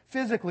do.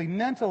 Physically,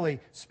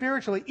 mentally,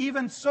 spiritually,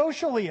 even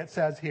socially, it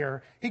says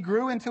here. He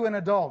grew into an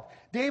adult.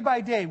 Day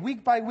by day,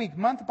 week by week,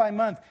 month by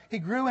month, he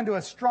grew into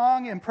a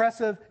strong,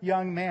 impressive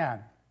young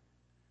man.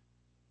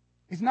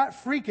 He's not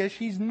freakish,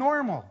 he's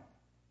normal.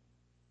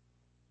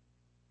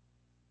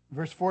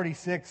 Verse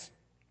 46,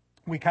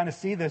 we kind of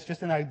see this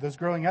just in those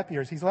growing up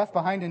years. He's left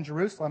behind in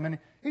Jerusalem, and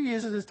he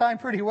uses his time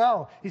pretty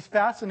well. He's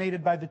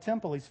fascinated by the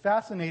temple. He's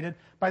fascinated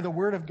by the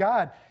Word of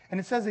God. And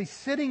it says he's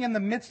sitting in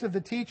the midst of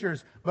the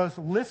teachers, both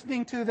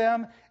listening to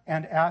them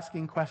and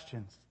asking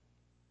questions.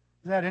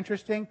 Isn't that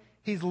interesting?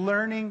 He's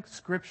learning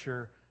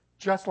Scripture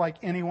just like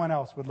anyone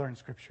else would learn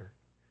Scripture.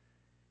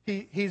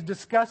 He's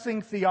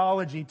discussing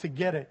theology to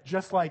get it,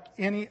 just like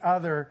any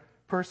other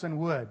person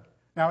would.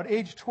 Now, at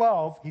age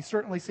 12, he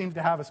certainly seems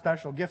to have a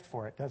special gift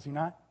for it, does he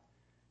not?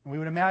 And we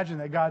would imagine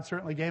that God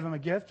certainly gave him a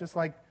gift, just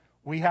like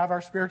we have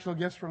our spiritual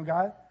gifts from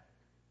God.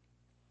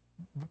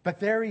 But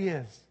there he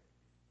is.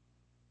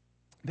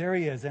 There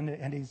he is,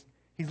 and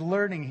he's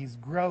learning, he's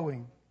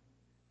growing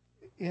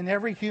in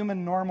every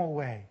human normal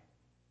way.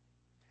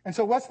 And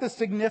so what's the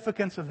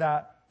significance of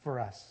that for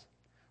us?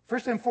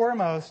 First and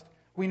foremost,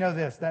 we know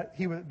this, that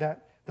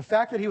the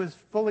fact that he was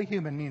fully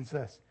human means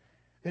this,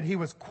 that he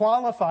was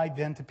qualified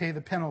then to pay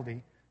the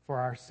penalty for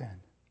our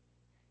sin.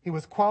 He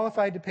was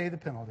qualified to pay the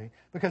penalty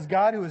because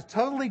God, who is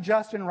totally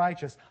just and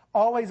righteous,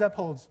 always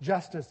upholds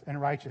justice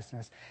and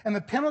righteousness. And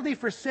the penalty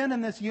for sin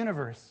in this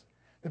universe,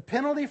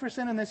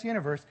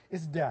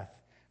 is death.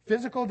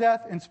 Physical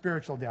death and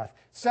spiritual death.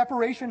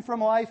 Separation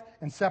from life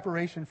and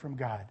separation from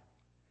God.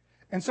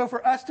 And so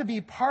for us to be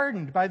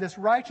pardoned by this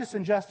righteous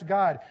and just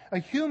God, a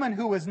human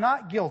who was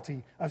not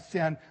guilty of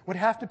sin would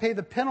have to pay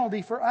the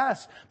penalty for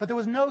us. But there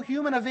was no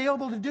human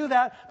available to do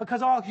that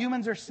because all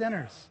humans are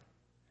sinners.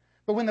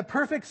 But when the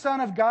perfect Son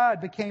of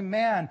God became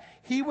man,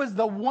 he was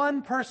the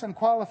one person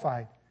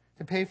qualified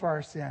to pay for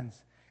our sins.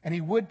 And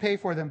he would pay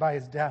for them by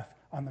his death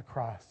on the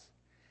cross.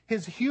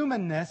 His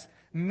humanness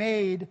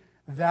made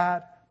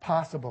that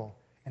possible.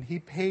 And he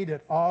paid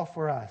it all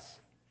for us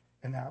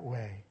in that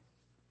way.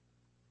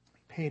 He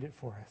paid it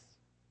for us.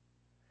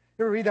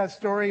 You ever read that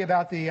story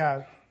about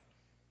the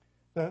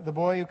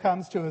boy who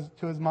comes to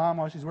his mom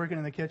while she's working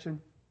in the kitchen?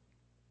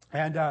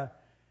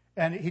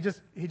 And he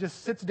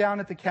just sits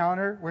down at the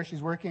counter where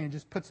she's working and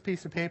just puts a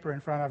piece of paper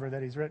in front of her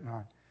that he's written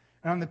on.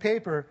 And on the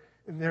paper,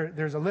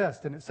 there's a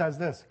list, and it says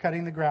this: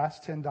 cutting the grass,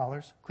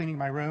 $10, cleaning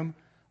my room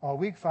all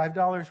week,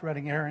 $5,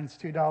 running errands,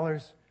 $2,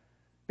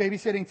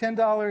 babysitting,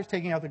 $10,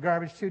 taking out the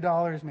garbage,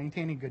 $2,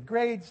 maintaining good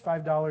grades,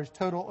 $5,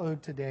 total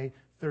owed today,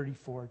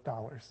 $34.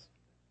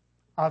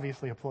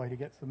 Obviously a ploy to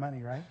get some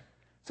money, right?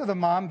 So the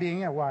mom,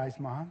 being a wise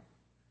mom,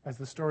 as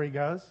the story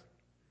goes,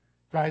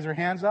 dries her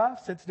hands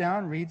off, sits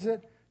down, reads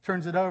it,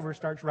 turns it over,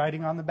 starts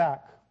writing on the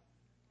back.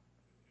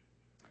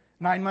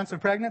 9 months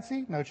of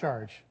pregnancy, no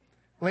charge.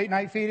 Late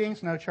night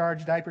feedings, no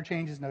charge. Diaper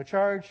changes, no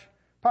charge.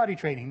 Potty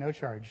training, no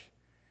charge.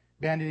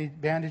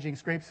 Bandaging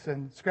scrapes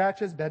and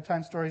scratches,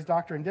 bedtime stories,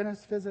 doctor and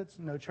dentist visits,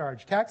 no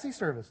charge. Taxi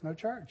service, no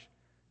charge.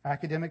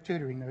 Academic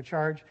tutoring, no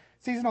charge.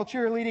 Seasonal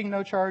cheerleading,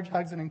 no charge.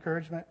 Hugs and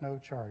encouragement, no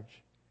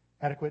charge.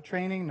 Adequate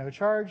training, no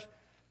charge.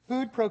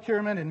 Food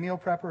procurement and meal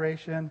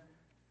preparation,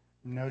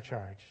 no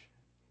charge.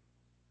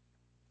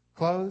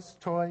 Clothes,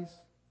 toys,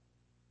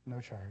 no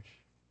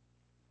charge.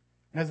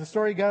 And as the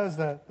story goes,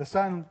 the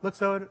son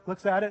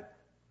looks at it.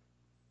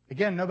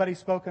 Again, nobody's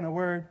spoken a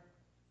word.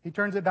 He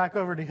turns it back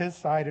over to his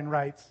side and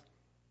writes,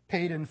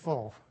 paid in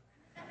full.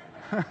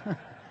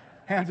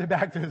 Hands it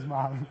back to his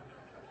mom.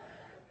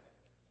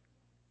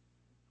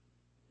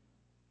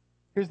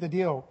 Here's the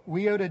deal.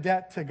 We owed a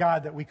debt to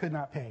God that we could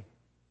not pay.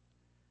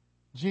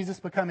 Jesus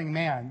becoming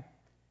man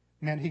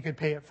meant he could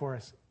pay it for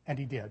us, and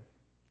he did.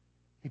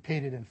 He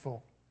paid it in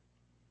full.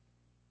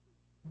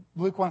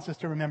 Luke wants us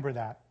to remember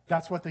that.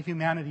 That's what the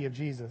humanity of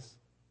Jesus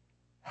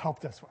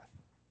helped us with.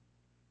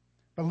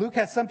 But Luke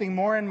has something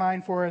more in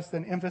mind for us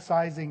than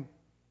emphasizing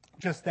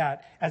just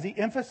that. As he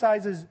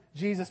emphasizes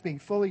Jesus being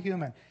fully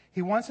human,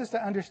 he wants us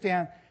to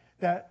understand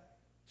that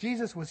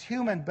Jesus was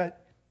human,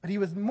 but he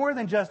was more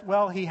than just,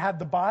 he had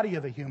the body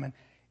of a human.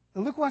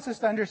 Luke wants us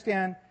to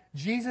understand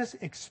Jesus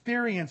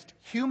experienced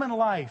human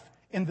life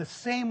in the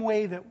same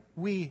way that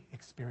we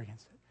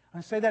experience it. I'm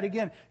going to say that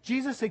again.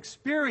 Jesus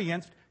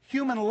experienced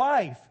human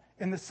life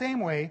in the same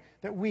way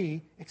that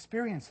we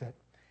experience it.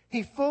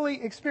 He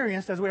fully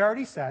experienced, as we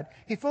already said,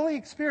 he fully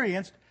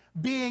experienced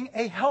being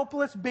a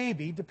helpless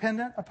baby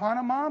dependent upon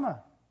a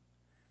mama.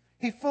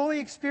 He fully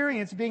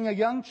experienced being a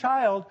young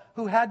child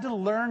who had to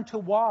learn to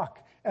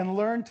walk and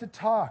learn to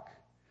talk,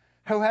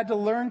 who had to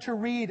learn to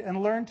read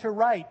and learn to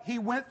write. He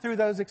went through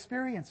those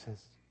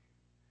experiences.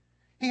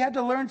 He had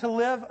to learn to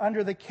live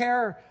under the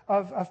care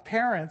of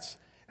parents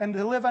and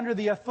to live under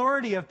the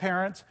authority of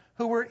parents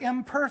who were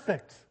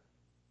imperfect,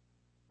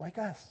 like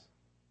us.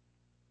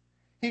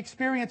 He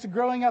experienced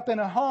growing up in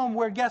a home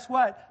where, guess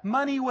what?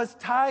 Money was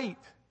tight.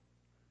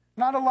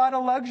 Not a lot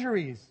of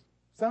luxuries.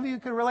 Some of you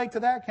could relate to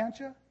that, can't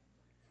you?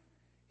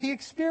 He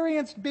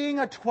experienced being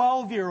a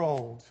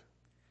 12-year-old.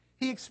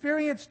 He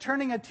experienced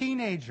turning a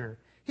teenager.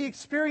 He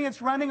experienced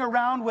running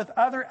around with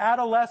other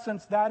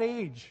adolescents that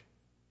age.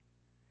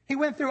 He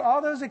went through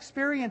all those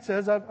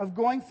experiences of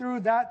going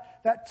through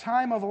that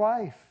time of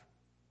life.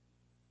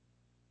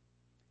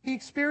 He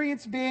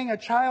experienced being a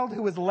child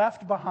who was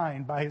left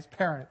behind by his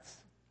parents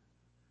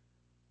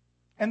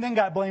and then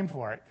got blamed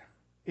for it,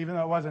 even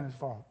though it wasn't his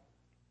fault.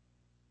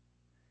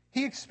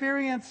 He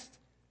experienced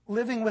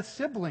living with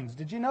siblings.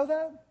 Did you know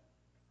that?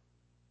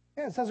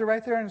 Yeah, it says it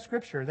right there in the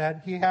Scripture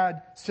that he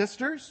had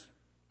sisters,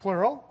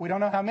 plural. We don't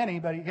know how many,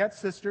 but he had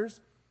sisters.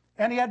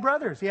 And he had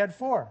brothers. He had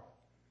 4.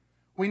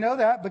 We know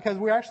that because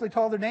we're actually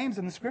told their names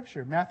in the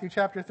Scripture. Matthew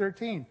chapter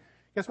 13.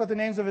 Guess what the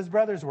names of his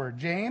brothers were?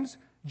 James,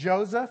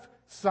 Joseph,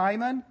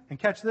 Simon, and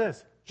catch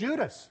this,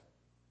 Judas.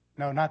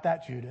 No, not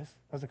that Judas.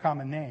 That was a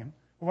common name.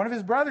 But one of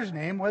his brothers'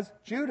 name was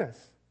Judas.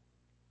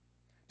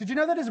 Did you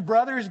know that his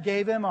brothers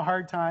gave him a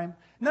hard time?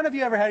 None of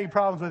you ever had any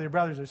problems with your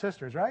brothers or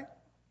sisters, right?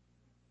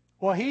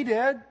 Well, he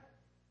did.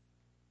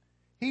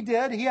 He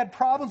did. He had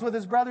problems with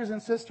his brothers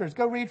and sisters.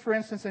 Go read, for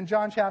instance, in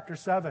John chapter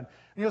 7. And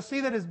you'll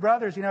see that his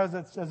brothers,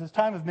 as his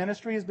time of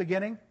ministry is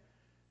beginning,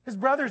 his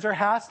brothers are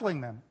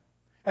hassling them.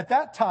 At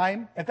that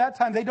time,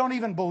 they don't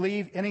even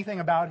believe anything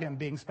about him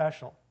being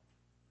special.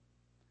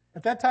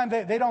 At that time,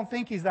 they don't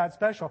think he's that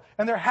special.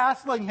 And they're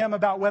hassling him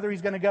about whether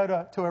he's going to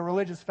go to a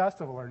religious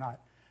festival or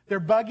not. They're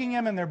bugging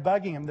him and they're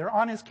bugging him. They're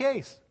on his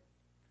case.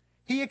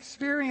 He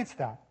experienced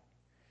that.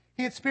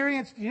 He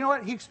experienced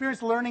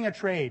learning a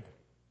trade.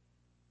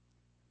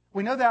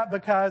 We know that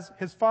because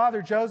his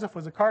father, Joseph,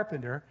 was a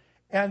carpenter.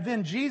 And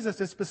then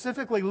Jesus is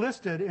specifically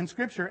listed in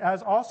Scripture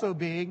as also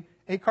being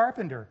a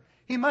carpenter.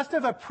 He must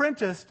have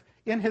apprenticed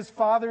in his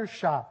father's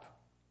shop.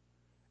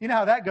 You know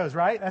how that goes,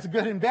 right? That's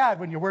good and bad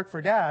when you work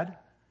for Dad,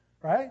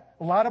 right?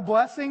 A lot of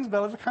blessings,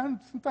 but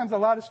sometimes a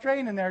lot of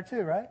strain in there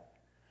too, right?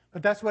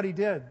 But that's what he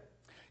did.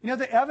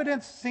 The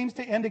evidence seems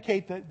to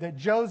indicate that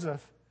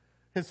Joseph,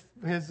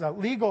 his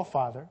legal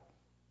father,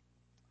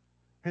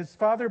 his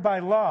father by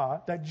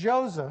law, that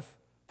Joseph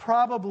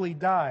probably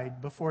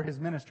died before his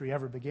ministry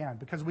ever began,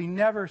 because we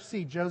never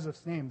see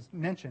Joseph's name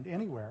mentioned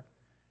anywhere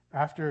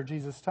after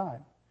Jesus'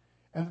 time.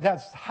 And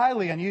that's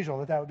highly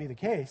unusual that would be the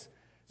case.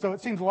 So it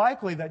seems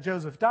likely that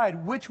Joseph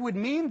died, which would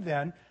mean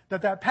then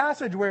that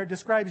passage where it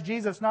describes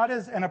Jesus not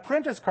as an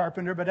apprentice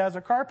carpenter, but as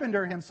a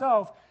carpenter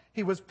himself,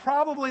 he was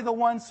probably the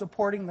one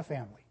supporting the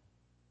family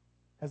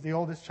as the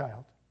oldest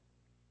child.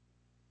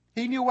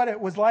 He knew what it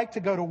was like to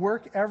go to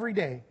work every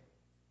day.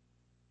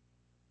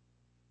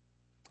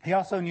 He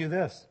also knew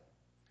this.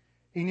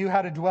 He knew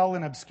how to dwell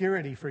in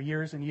obscurity for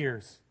years and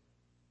years.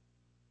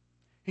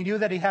 He knew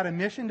that he had a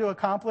mission to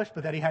accomplish,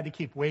 but that he had to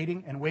keep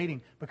waiting and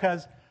waiting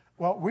because,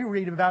 we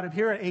read about it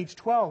here at age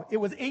 12. It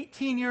was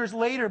 18 years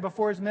later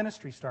before his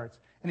ministry starts,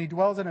 and he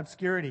dwells in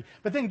obscurity.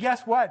 But then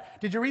guess what?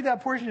 Did you read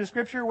that portion of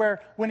Scripture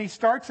where when he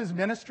starts his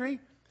ministry,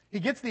 he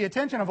gets the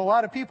attention of a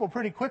lot of people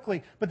pretty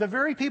quickly, but the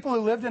very people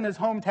who lived in his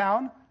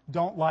hometown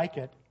don't like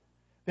it.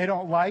 They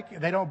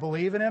don't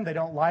believe in him. They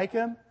don't like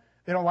him.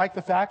 They don't like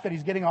the fact that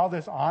he's getting all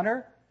this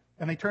honor,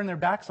 and they turn their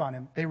backs on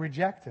him. They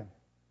reject him.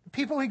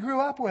 people he grew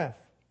up with.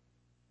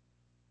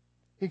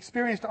 He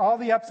experienced all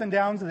the ups and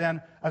downs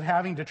then of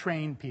having to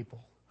train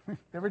people. You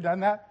ever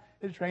done that?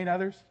 To train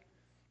others?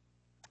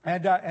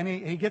 And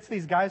he gets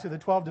these guys who are the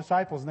 12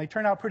 disciples, and they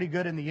turn out pretty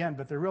good in the end,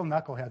 but they're real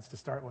knuckleheads to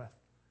start with.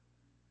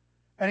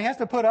 And he has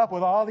to put up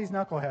with all these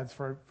knuckleheads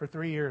for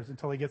 3 years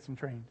until he gets them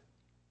trained.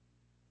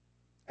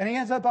 And he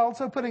ends up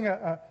also putting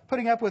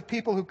up with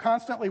people who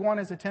constantly want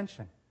his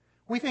attention.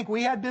 We think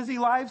we had busy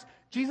lives.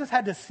 Jesus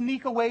had to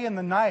sneak away in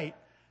the night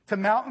to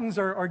mountains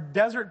or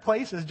desert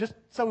places just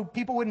so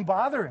people wouldn't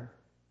bother him.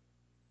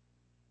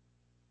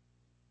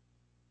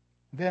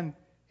 Then,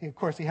 of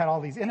course, he had all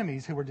these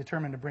enemies who were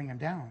determined to bring him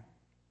down.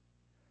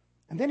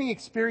 And then he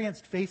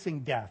experienced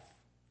facing death.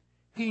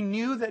 He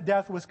knew that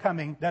death was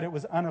coming, that it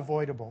was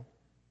unavoidable.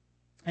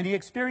 And he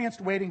experienced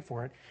waiting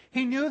for it.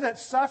 He knew that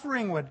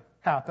suffering would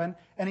happen,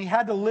 and he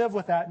had to live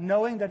with that,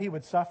 knowing that he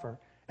would suffer.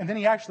 And then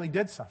he actually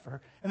did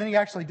suffer, and then he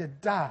actually did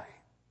die.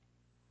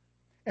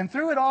 And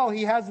through it all,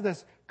 he has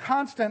this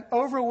constant,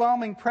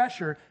 overwhelming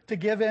pressure to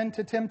give in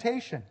to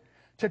temptation,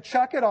 to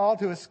chuck it all,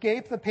 to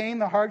escape the pain,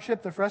 the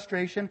hardship, the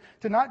frustration,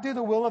 to not do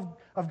the will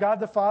of God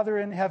the Father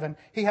in heaven.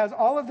 He has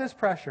all of this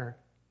pressure.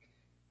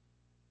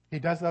 He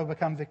does, though,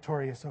 become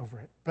victorious over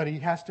it, but he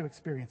has to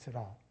experience it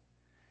all.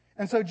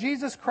 And so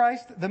Jesus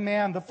Christ, the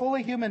man, the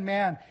fully human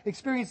man,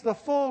 experienced the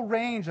full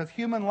range of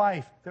human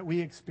life that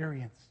we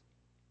experience.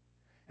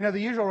 You know, the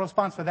usual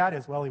response to that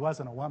is, well, he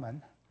wasn't a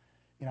woman.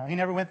 You know, he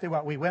never went through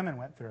what we women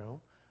went through.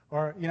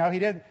 Or, you know,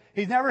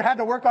 he's never had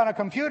to work on a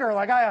computer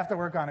like I have to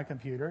work on a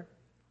computer.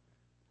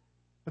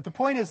 But the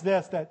point is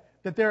this, that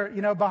there,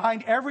 you know,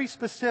 behind every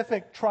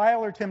specific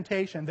trial or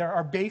temptation, there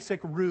are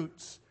basic root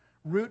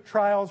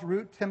trials,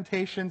 root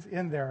temptations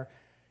in there.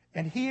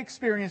 And he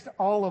experienced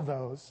all of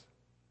those,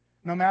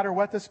 no matter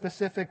what the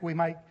specific we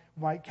might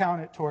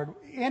count it toward.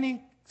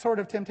 Any sort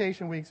of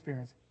temptation we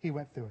experience, he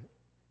went through it.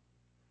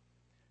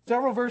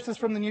 Several verses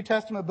from the New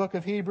Testament book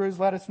of Hebrews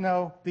let us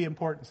know the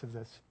importance of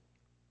this.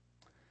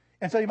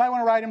 And so you might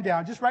want to write them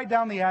down. Just write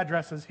down the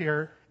addresses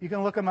here. You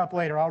can look them up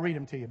later. I'll read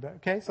them to you.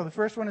 Okay, so the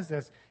first one is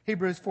this,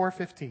 Hebrews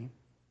 4:15.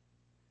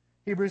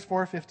 Hebrews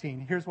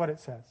 4:15. Here's what it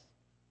says.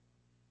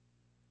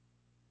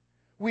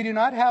 We do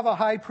not have a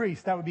high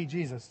priest, that would be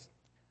Jesus,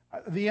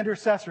 the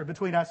intercessor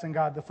between us and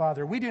God the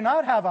Father. We do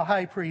not have a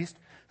high priest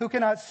who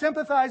cannot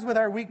sympathize with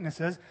our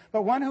weaknesses,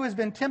 but one who has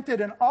been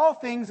tempted in all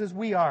things as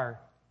we are,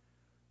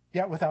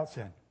 yet without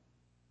sin.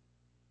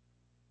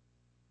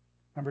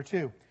 Number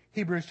 2,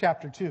 Hebrews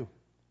chapter 2,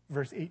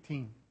 verse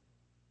 18.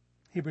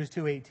 Hebrews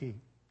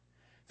 2:18.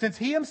 Since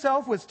he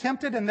himself was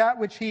tempted in that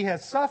which he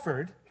has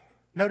suffered,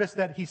 notice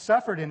that he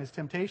suffered in his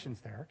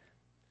temptations there.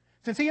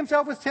 Since he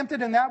himself was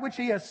tempted in that which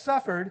he has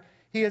suffered,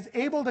 he is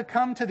able to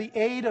come to the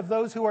aid of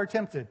those who are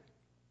tempted.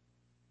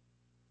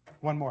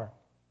 One more.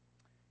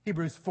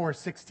 Hebrews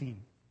 4:16.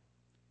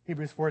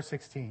 Hebrews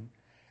 4:16.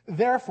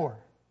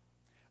 Therefore,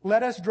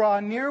 let us draw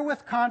near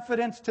with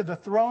confidence to the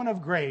throne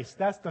of grace.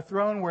 That's the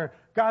throne where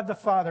God the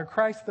Father,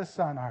 Christ the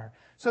Son are,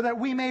 so that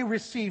we may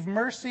receive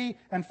mercy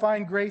and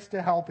find grace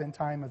to help in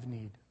time of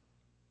need.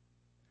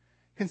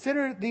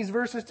 Consider these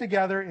verses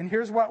together, and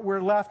here's what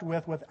we're left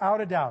with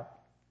without a doubt.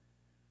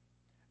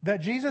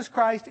 That Jesus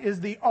Christ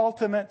is the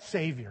ultimate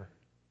Savior.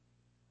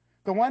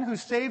 The one who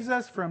saves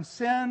us from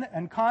sin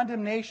and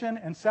condemnation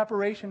and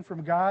separation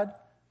from God,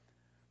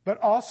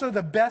 but also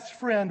the best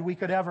friend we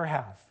could ever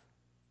have.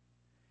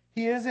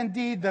 He is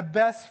indeed the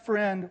best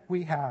friend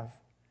we have.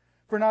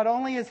 For not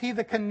only is he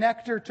the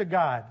connector to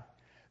God,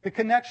 the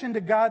connection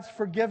to God's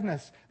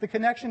forgiveness, the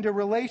connection to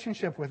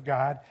relationship with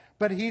God,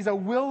 but he's a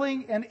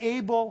willing and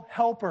able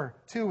helper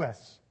to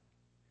us.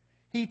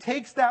 He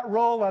takes that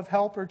role of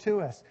helper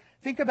to us.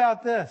 Think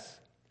about this.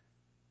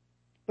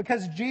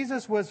 Because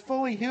Jesus was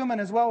fully human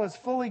as well as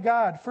fully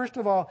God, first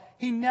of all,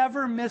 he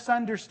never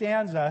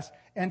misunderstands us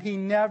and he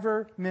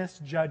never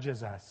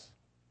misjudges us.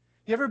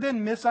 You ever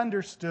been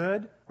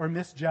misunderstood or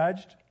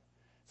misjudged?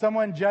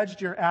 Someone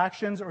judged your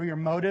actions or your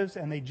motives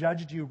and they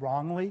judged you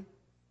wrongly?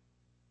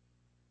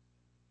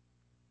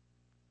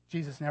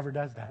 Jesus never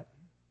does that.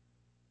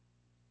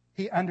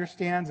 He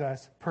understands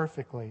us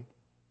perfectly.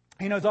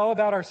 He knows all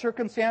about our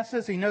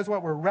circumstances. He knows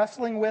what we're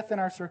wrestling with in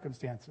our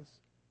circumstances.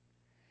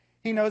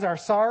 He knows our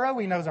sorrow.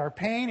 He knows our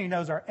pain. He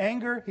knows our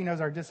anger. He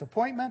knows our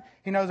disappointment.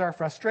 He knows our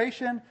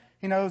frustration.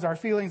 He knows our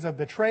feelings of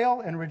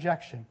betrayal and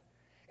rejection.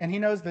 And he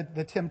knows the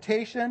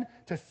temptation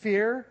to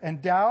fear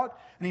and doubt.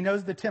 And he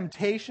knows the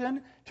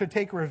temptation to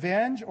take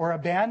revenge or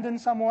abandon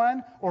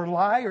someone or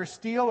lie or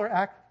steal or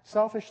act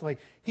selfishly.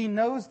 He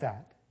knows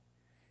that.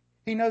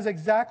 He knows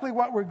exactly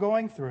what we're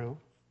going through.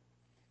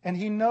 And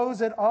he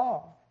knows it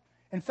all.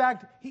 In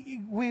fact,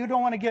 we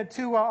don't want to get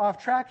too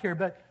off track here,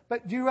 but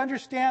do you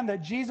understand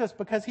that Jesus,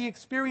 because he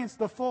experienced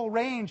the full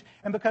range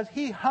and because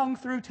he hung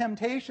through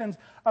temptations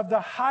of the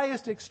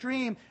highest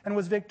extreme and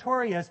was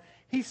victorious,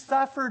 he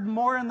suffered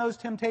more in those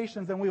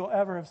temptations than we will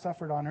ever have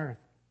suffered on earth.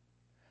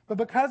 But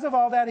because of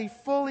all that, he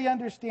fully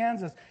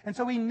understands us, and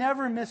so he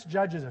never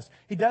misjudges us.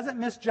 He doesn't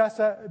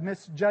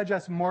misjudge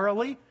us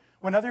morally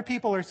when other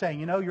people are saying,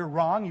 you're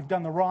wrong, you've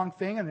done the wrong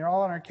thing, and they're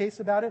all on our case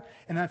about it.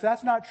 And if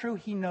that's not true,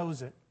 he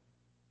knows it.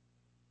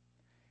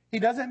 He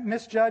doesn't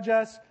misjudge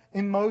us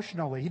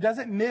emotionally. He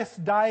doesn't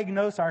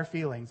misdiagnose our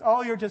feelings.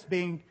 Oh, you're just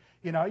being,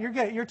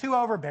 you're too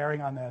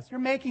overbearing on this. You're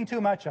making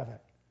too much of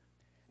it.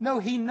 No,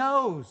 he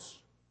knows.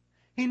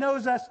 He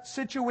knows us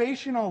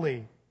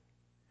situationally.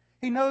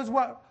 He knows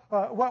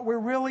what we're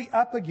really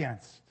up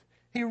against.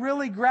 He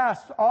really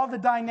grasps all the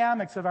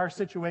dynamics of our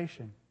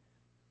situation.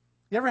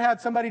 You ever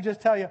had somebody just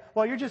tell you,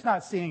 well, you're just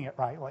not seeing it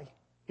rightly.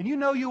 And you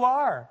know you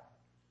are.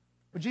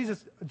 But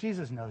Jesus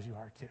knows you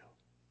are too.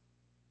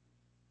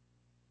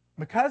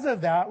 Because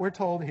of that, we're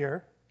told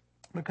here,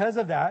 because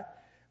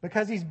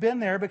he's been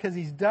there, because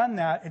he's done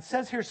that, it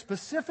says here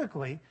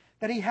specifically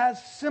that he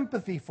has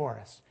sympathy for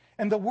us.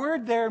 And the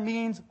word there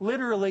means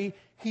literally,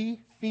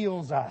 he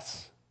feels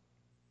us.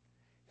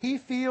 He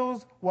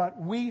feels what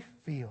we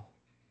feel.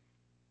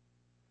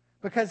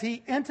 Because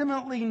he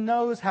intimately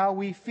knows how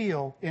we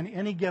feel in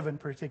any given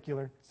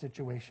particular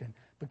situation,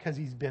 because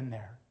he's been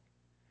there.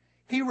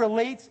 He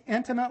relates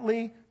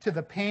intimately to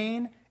the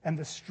pain and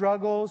the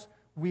struggles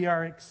we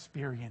are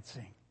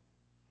experiencing.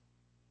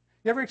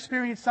 You ever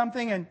experienced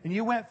something and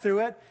you went through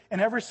it, and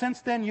ever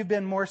since then you've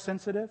been more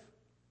sensitive?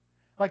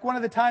 Like one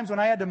of the times when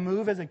I had to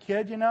move as a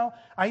kid,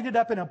 I ended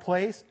up in a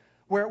place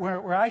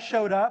where I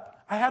showed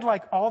up, I had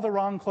like all the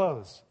wrong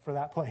clothes for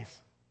that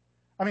place.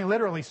 I mean,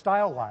 literally,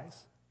 style-wise.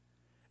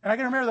 And I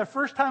can remember the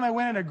first time I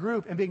went in a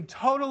group and being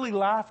totally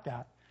laughed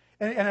at.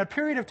 And a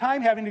period of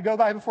time having to go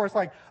by before it's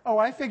like, oh,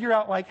 I figure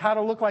out like how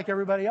to look like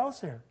everybody else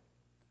here.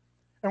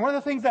 And one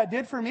of the things that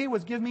did for me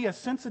was give me a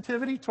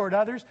sensitivity toward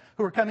others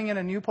who are coming in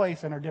a new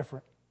place and are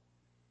different.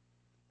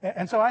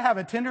 And so I have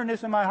a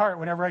tenderness in my heart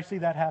whenever I see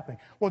that happening.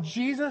 Well,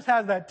 Jesus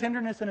has that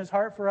tenderness in his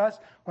heart for us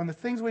on the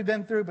things we've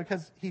been through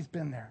because he's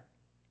been there.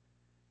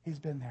 He's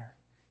been there.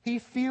 He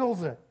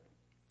feels it.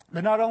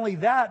 But not only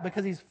that,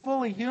 because he's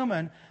fully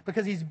human,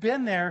 because he's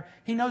been there,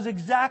 he knows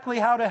exactly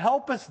how to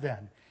help us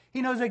then.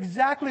 He knows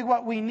exactly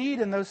what we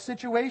need in those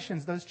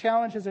situations, those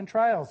challenges and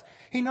trials.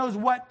 He knows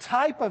what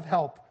type of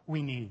help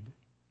we need.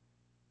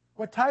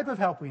 What type of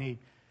help we need.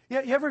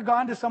 You ever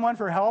gone to someone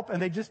for help and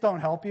they just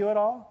don't help you at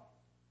all?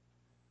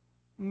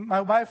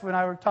 My wife and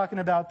I were talking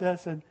about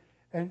this, and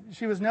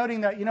she was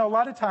noting that, a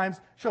lot of times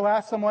she'll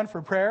ask someone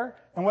for prayer,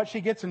 and what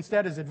she gets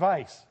instead is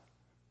advice.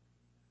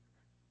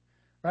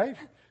 Right?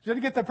 She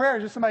doesn't get the prayer,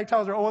 just somebody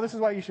tells her, oh, well, this is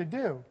what you should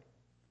do.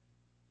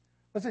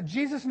 Listen,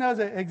 Jesus knows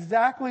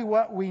exactly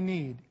what we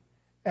need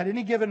at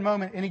any given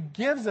moment, and he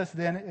gives us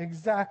then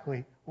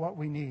exactly what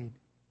we need.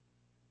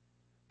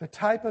 The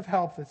type of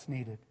help that's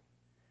needed.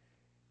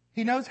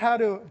 He knows how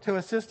to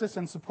assist us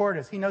and support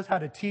us. He knows how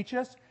to teach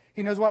us.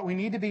 He knows what we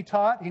need to be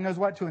taught. He knows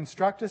what to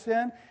instruct us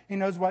in. He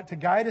knows what to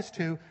guide us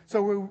to,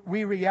 so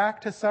we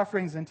react to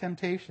sufferings and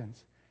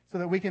temptations so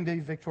that we can be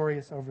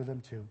victorious over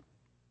them too.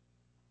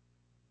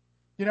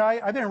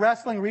 I've been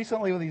wrestling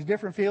recently with these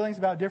different feelings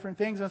about different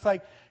things, and it's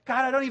like,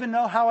 God, I don't even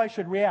know how I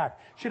should react.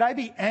 Should I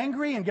be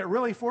angry and get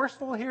really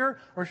forceful here,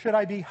 or should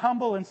I be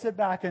humble and sit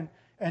back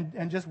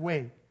and just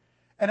wait?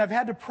 And I've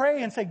had to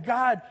pray and say,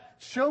 God,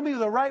 show me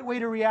the right way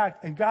to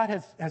react. And God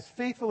has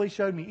faithfully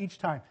showed me each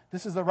time,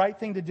 this is the right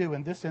thing to do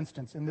in this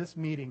instance, in this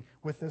meeting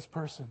with this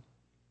person.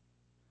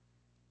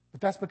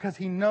 But that's because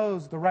he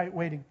knows the right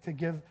way to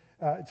give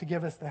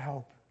us the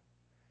help.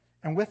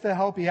 And with the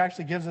help, he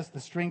actually gives us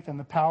the strength and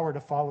the power to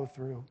follow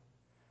through.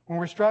 When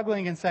we're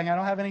struggling and saying, I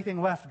don't have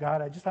anything left,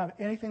 God, I just don't have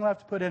anything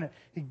left to put in it,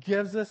 he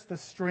gives us the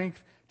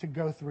strength to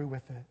go through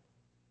with it.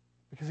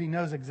 Because he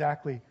knows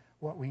exactly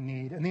what we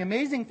need. And the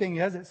amazing thing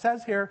is, it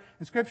says here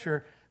in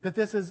Scripture that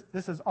this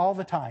is all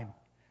the time.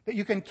 That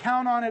you can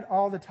count on it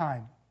all the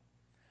time.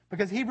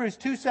 Because Hebrews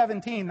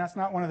 2:17, that's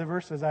not one of the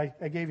verses I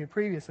gave you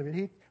previously,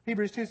 but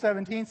Hebrews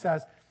 2:17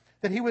 says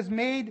that he was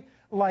made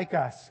like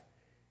us.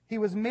 He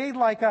was made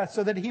like us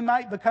so that he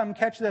might become,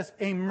 catch this,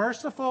 a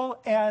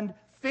merciful and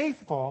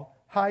faithful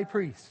high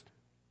priest.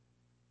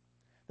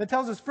 That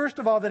tells us, first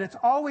of all, that it's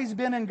always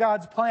been in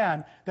God's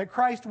plan that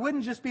Christ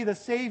wouldn't just be the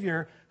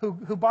Savior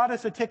who bought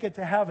us a ticket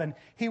to heaven.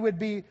 He would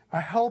be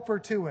a helper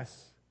to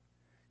us.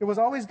 It was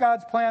always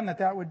God's plan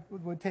that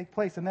would take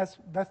place, and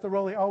that's the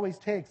role he always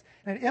takes.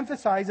 And it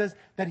emphasizes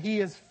that he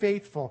is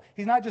faithful.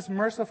 He's not just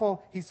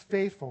merciful, he's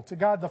faithful. To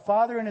God the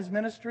Father in his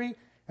ministry,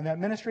 and that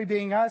ministry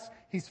being us,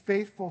 he's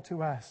faithful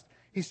to us.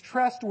 He's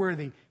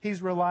trustworthy. He's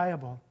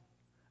reliable.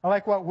 I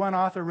like what one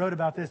author wrote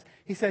about this.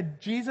 He said,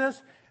 Jesus,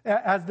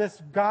 as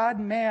this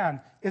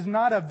God-man, is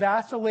not a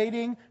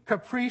vacillating,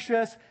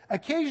 capricious,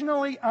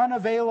 occasionally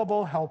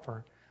unavailable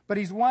helper, but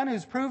he's one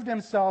who's proved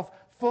himself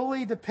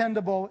fully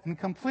dependable and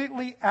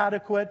completely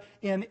adequate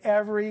in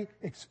every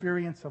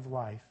experience of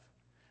life.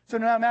 So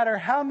no matter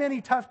how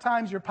many tough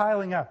times you're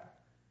piling up,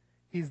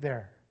 he's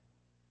there.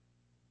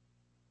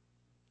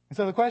 And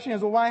so the question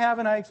is, well, why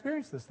haven't I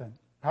experienced this then?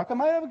 How come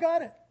I haven't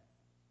got it?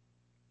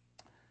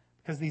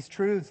 Because these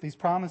truths, these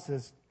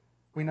promises,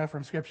 we know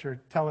from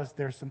Scripture, tell us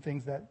there's some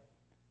things that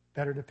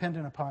are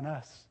dependent upon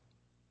us.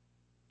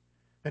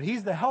 That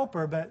he's the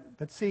helper,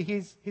 but see,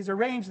 he's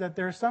arranged that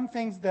there are some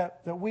things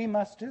that we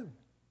must do.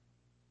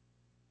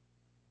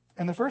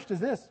 And the first is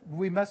this: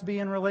 we must be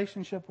in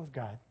relationship with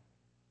God.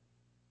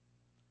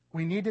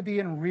 We need to be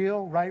in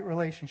real, right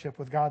relationship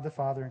with God the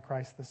Father and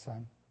Christ the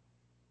Son.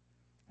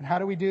 And how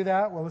do we do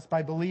that? Well, it's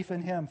by belief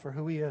in Him for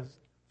who He is.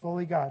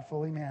 Fully God,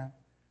 fully man.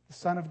 The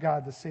Son of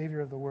God, the Savior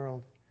of the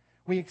world.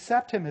 We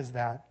accept Him as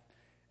that.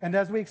 And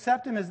as we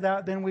accept Him as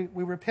that, then we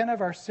repent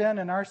of our sin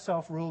and our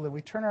self-rule, and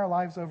we turn our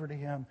lives over to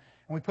Him.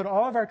 And we put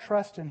all of our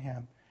trust in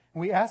Him.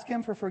 And we ask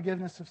Him for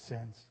forgiveness of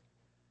sins.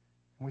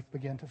 And we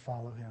begin to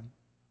follow Him.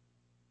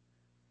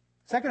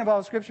 Second of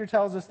all, Scripture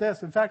tells us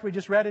this. In fact, we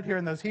just read it here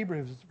in those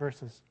Hebrews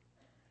verses.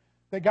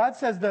 That God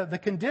says the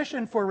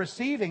condition for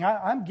receiving,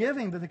 I'm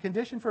giving, but the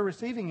condition for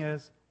receiving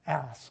is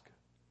ask.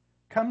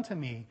 Come to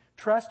me,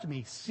 trust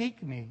me,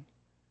 seek me.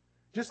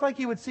 Just like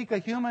you would seek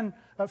a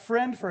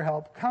friend for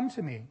help, come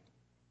to me.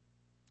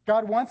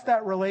 God wants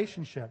that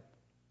relationship.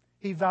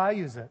 He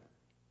values it.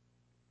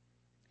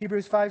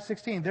 Hebrews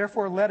 5:16,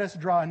 therefore let us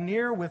draw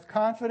near with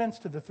confidence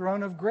to the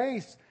throne of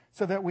grace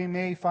so that we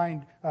may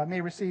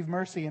receive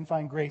mercy and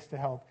find grace to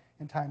help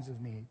in times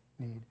of need.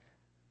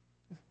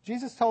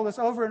 Jesus told us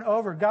over and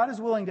over, God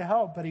is willing to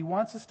help, but He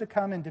wants us to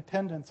come in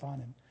dependence on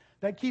Him.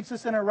 That keeps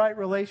us in a right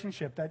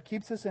relationship. That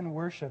keeps us in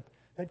worship.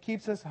 That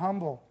keeps us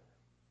humble.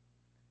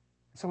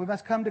 So we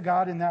must come to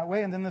God in that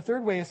way. And then the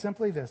third way is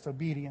simply this: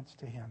 obedience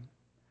to Him.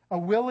 A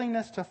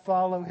willingness to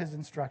follow His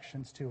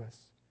instructions to us.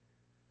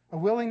 A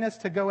willingness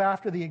to go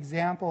after the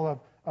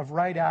example of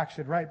right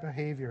action, right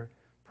behavior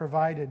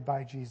provided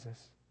by Jesus.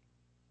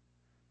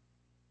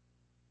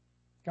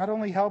 God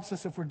only helps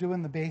us if we're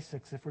doing the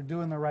basics, if we're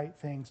doing the right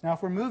things. Now,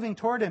 if we're moving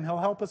toward Him, He'll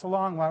help us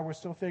along while we're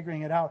still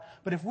figuring it out.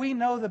 But if we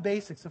know the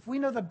basics, if we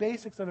know the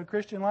basics of a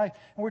Christian life,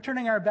 and we're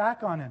turning our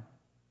back on Him,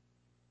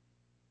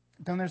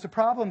 then there's a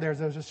problem there.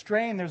 There's a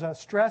strain. There's a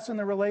stress in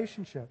the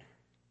relationship.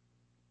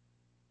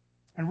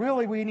 And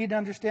really, we need to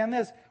understand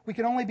this. We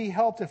can only be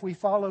helped if we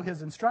follow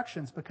His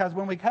instructions. Because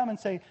when we come and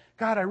say,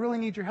 God, I really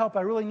need your help.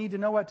 I really need to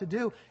know what to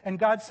do. And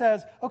God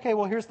says, okay,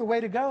 well, here's the way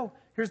to go.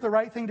 Here's the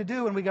right thing to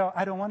do. And we go,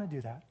 I don't want to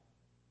do that.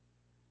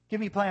 Give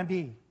me plan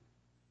B.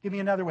 Give me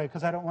another way,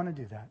 because I don't want to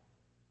do that.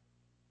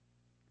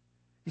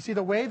 You see,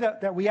 the way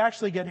that we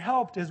actually get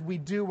helped is we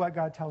do what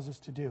God tells us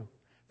to do.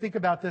 Think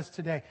about this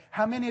today.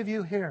 How many of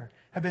you here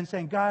have been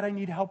saying, God, I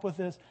need help with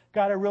this.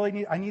 God,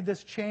 I need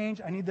this change.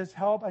 I need this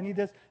help. I need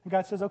this. And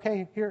God says,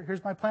 okay,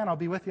 here's my plan. I'll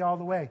be with you all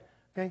the way.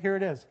 Okay, here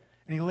it is.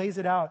 And He lays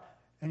it out,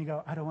 and you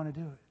go, I don't want to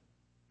do it.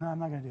 No, I'm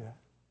not going to do that.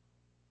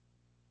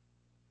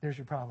 There's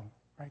your problem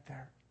right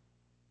there.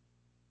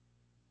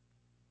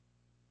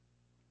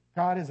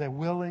 God is a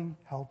willing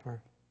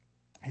helper.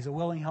 He's a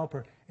willing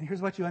helper. And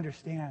here's what you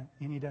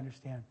need to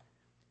understand.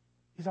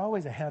 He's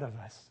always ahead of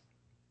us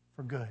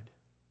for good.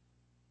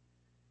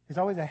 He's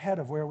always ahead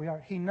of where we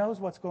are. He knows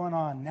what's going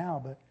on now,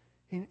 but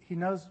he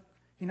knows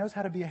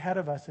how to be ahead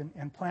of us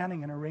in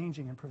planning and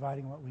arranging and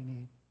providing what we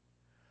need.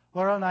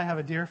 Laura and I have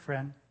a dear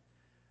friend,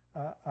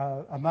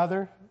 a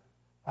mother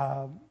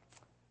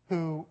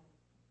who,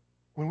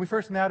 when we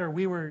first met her,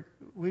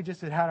 we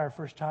just had our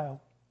first child.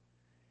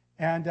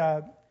 And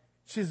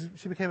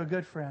she became a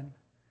good friend.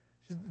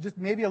 She's just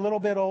maybe a little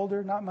bit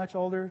older, not much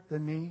older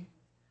than me.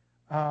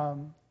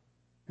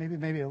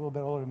 Maybe a little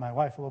bit older than my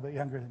wife, a little bit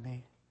younger than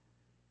me.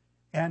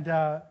 And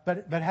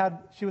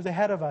she was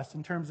ahead of us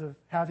in terms of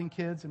having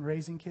kids and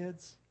raising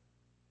kids.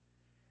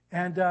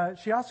 And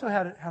she also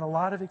had a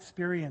lot of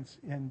experience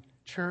in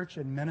church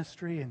and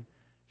ministry, and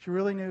she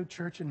really knew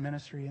church and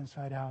ministry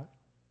inside out.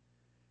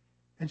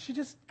 And she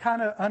just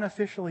kind of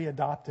unofficially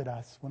adopted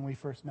us when we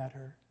first met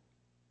her.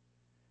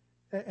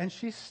 And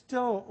she's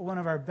still one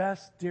of our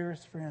best,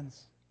 dearest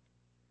friends.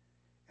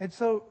 And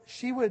so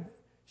she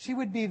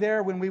would be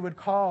there when we would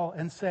call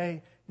and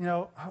say, you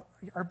know,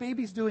 our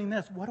baby's doing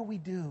this. What do we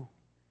do?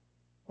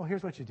 Well,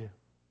 here's what you do.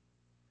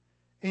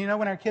 And you know,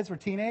 when our kids were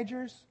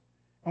teenagers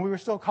and we were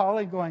still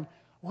calling going,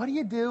 what do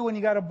you do when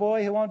you got a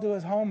boy who won't do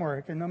his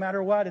homework and no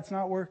matter what, it's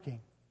not working?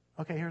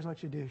 Okay, here's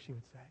what you do, she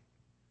would say.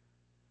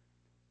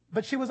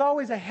 But she was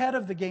always ahead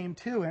of the game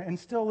too, and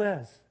still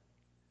is.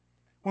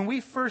 When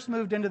we first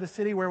moved into the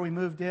city where we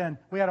moved in,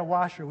 we had a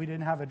washer. We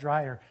didn't have a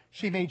dryer.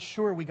 She made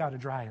sure we got a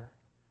dryer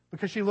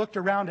because she looked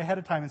around ahead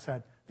of time and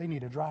said, they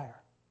need a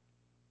dryer.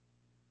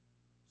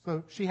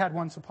 So she had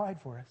one supplied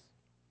for us.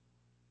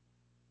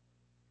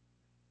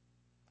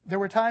 There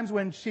were times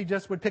when she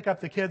just would pick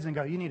up the kids and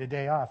go, you need a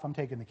day off. I'm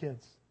taking the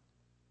kids.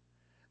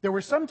 There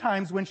were some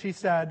times when she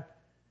said,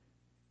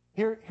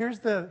 here's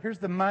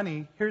the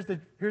money. Here's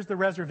the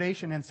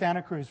reservation in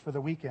Santa Cruz for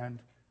the weekend.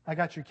 I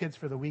got your kids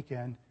for the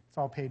weekend. It's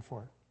all paid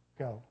for.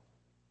 Go.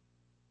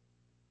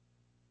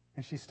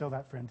 And she's still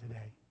that friend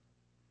today.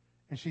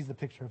 And she's the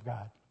picture of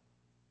God.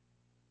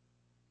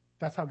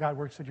 That's how God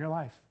works in your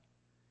life.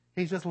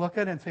 He's just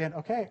looking and saying,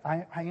 okay,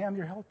 I am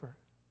your helper.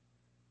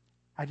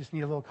 I just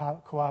need a little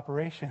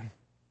cooperation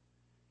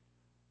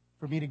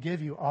for me to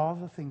give you all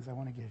the things I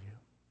want to give you,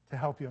 to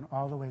help you in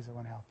all the ways I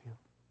want to help you.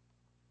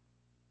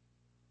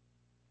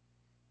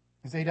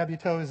 It's A.W.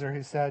 Tozer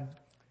who said,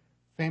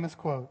 famous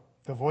quote,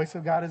 the voice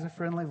of God is a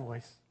friendly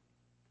voice,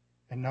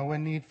 and no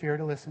one need fear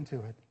to listen to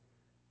it,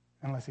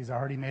 unless he's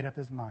already made up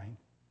his mind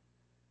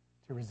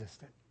to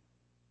resist it.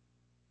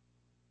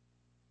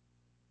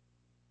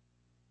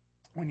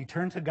 When you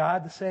turn to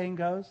God, the saying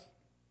goes,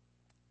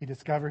 you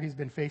discover he's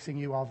been facing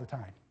you all the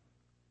time.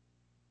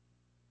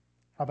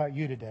 How about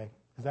you today?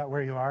 Is that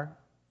where you are?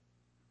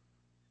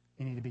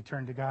 You need to be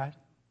turned to God?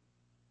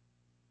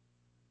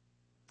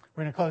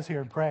 We're going to close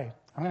here and pray.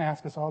 I'm going to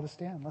ask us all to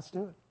stand. Let's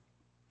do it.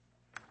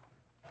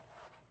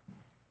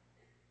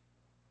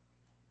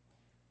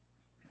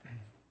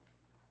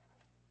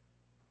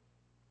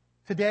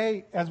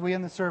 Today, as we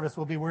end the service,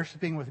 we'll be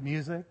worshiping with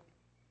music.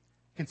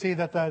 You can see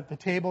that the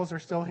tables are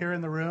still here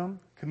in the room.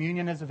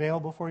 Communion is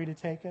available for you to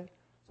take it.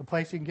 It's a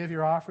place you can give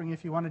your offering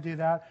if you want to do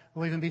that.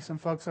 There'll even be some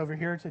folks over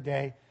here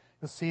today.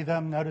 You'll see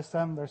them, notice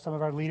them. They're some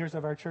of our leaders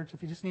of our church.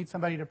 If you just need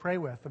somebody to pray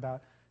with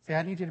about, say,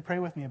 I need you to pray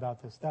with me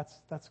about this.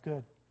 That's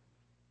good.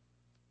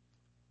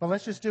 But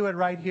let's just do it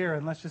right here,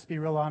 and let's just be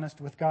real honest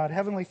with God.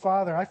 Heavenly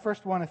Father, I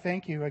first want to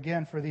thank you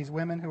again for these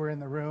women who are in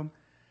the room.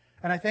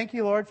 And I thank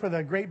you, Lord, for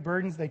the great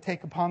burdens they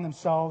take upon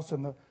themselves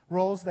and the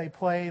roles they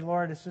play.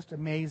 Lord, it's just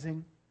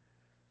amazing.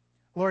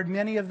 Lord,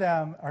 many of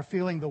them are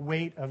feeling the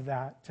weight of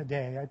that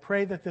today. I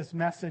pray that this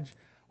message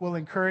will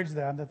encourage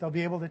them, that they'll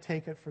be able to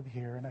take it from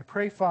here. And I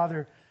pray,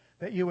 Father,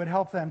 that you would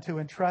help them to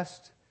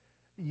entrust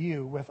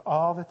you with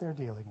all that they're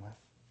dealing with.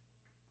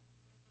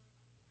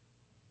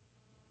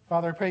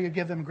 Father, I pray you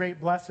give them great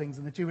blessings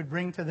and that you would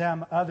bring to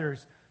them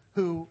others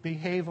who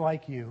behave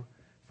like you,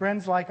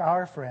 friends like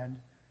our friend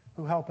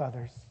who help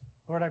others.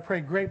 Lord, I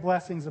pray great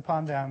blessings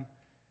upon them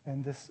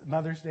in this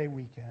Mother's Day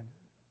weekend.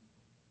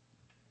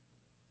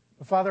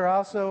 But Father, I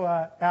also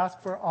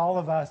ask for all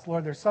of us.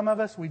 Lord, there's some of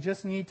us, we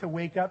just need to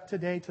wake up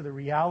today to the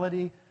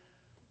reality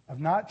of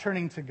not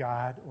turning to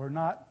God or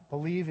not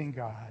believing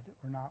God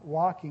or not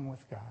walking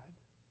with God.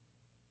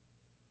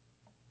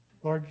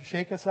 Lord,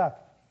 shake us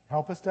up.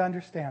 Help us to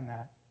understand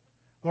that.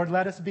 Lord,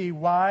 let us be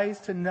wise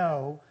to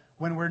know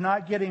when we're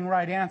not getting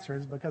right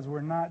answers because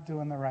we're not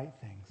doing the right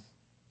things.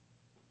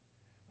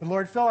 But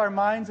Lord, fill our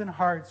minds and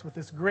hearts with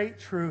this great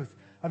truth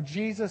of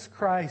Jesus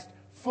Christ,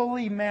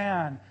 fully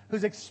man,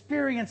 who's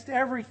experienced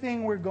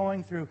everything we're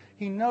going through.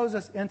 He knows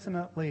us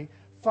intimately.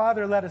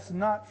 Father, let us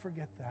not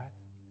forget that.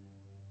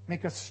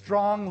 Make us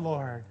strong,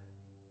 Lord,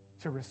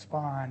 to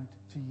respond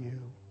to you.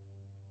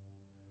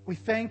 We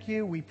thank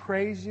you. We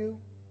praise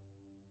you.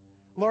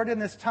 Lord, in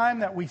this time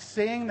that we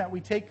sing, that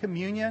we take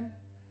communion,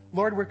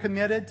 Lord, we're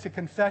committed to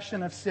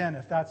confession of sin,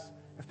 if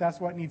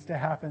that's what needs to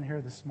happen here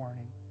this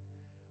morning.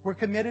 We're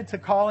committed to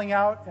calling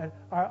out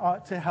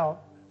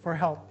for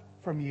help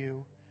from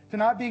you, to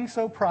not being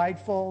so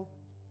prideful,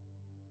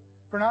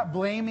 for not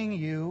blaming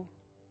you,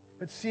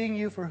 but seeing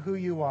you for who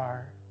you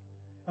are.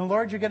 And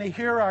Lord, you're going to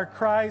hear our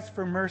cries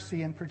for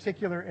mercy in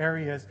particular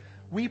areas.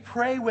 We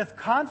pray with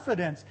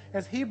confidence,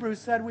 as Hebrews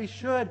said we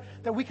should,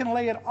 that we can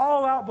lay it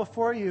all out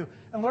before you.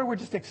 And Lord, we're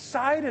just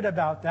excited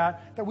about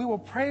that we will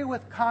pray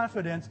with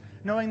confidence,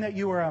 knowing that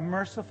you are a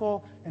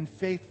merciful and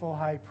faithful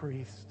high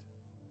priest.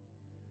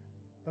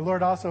 But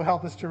Lord, also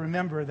help us to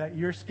remember that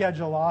your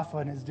schedule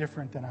often is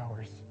different than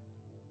ours.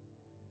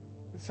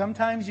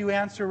 Sometimes you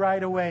answer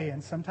right away,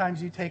 and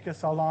sometimes you take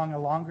us along a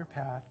longer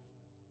path.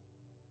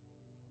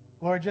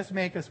 Lord, just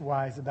make us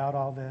wise about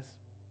all this.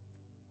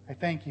 I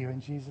thank you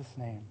in Jesus'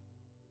 name.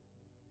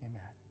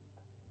 Amen.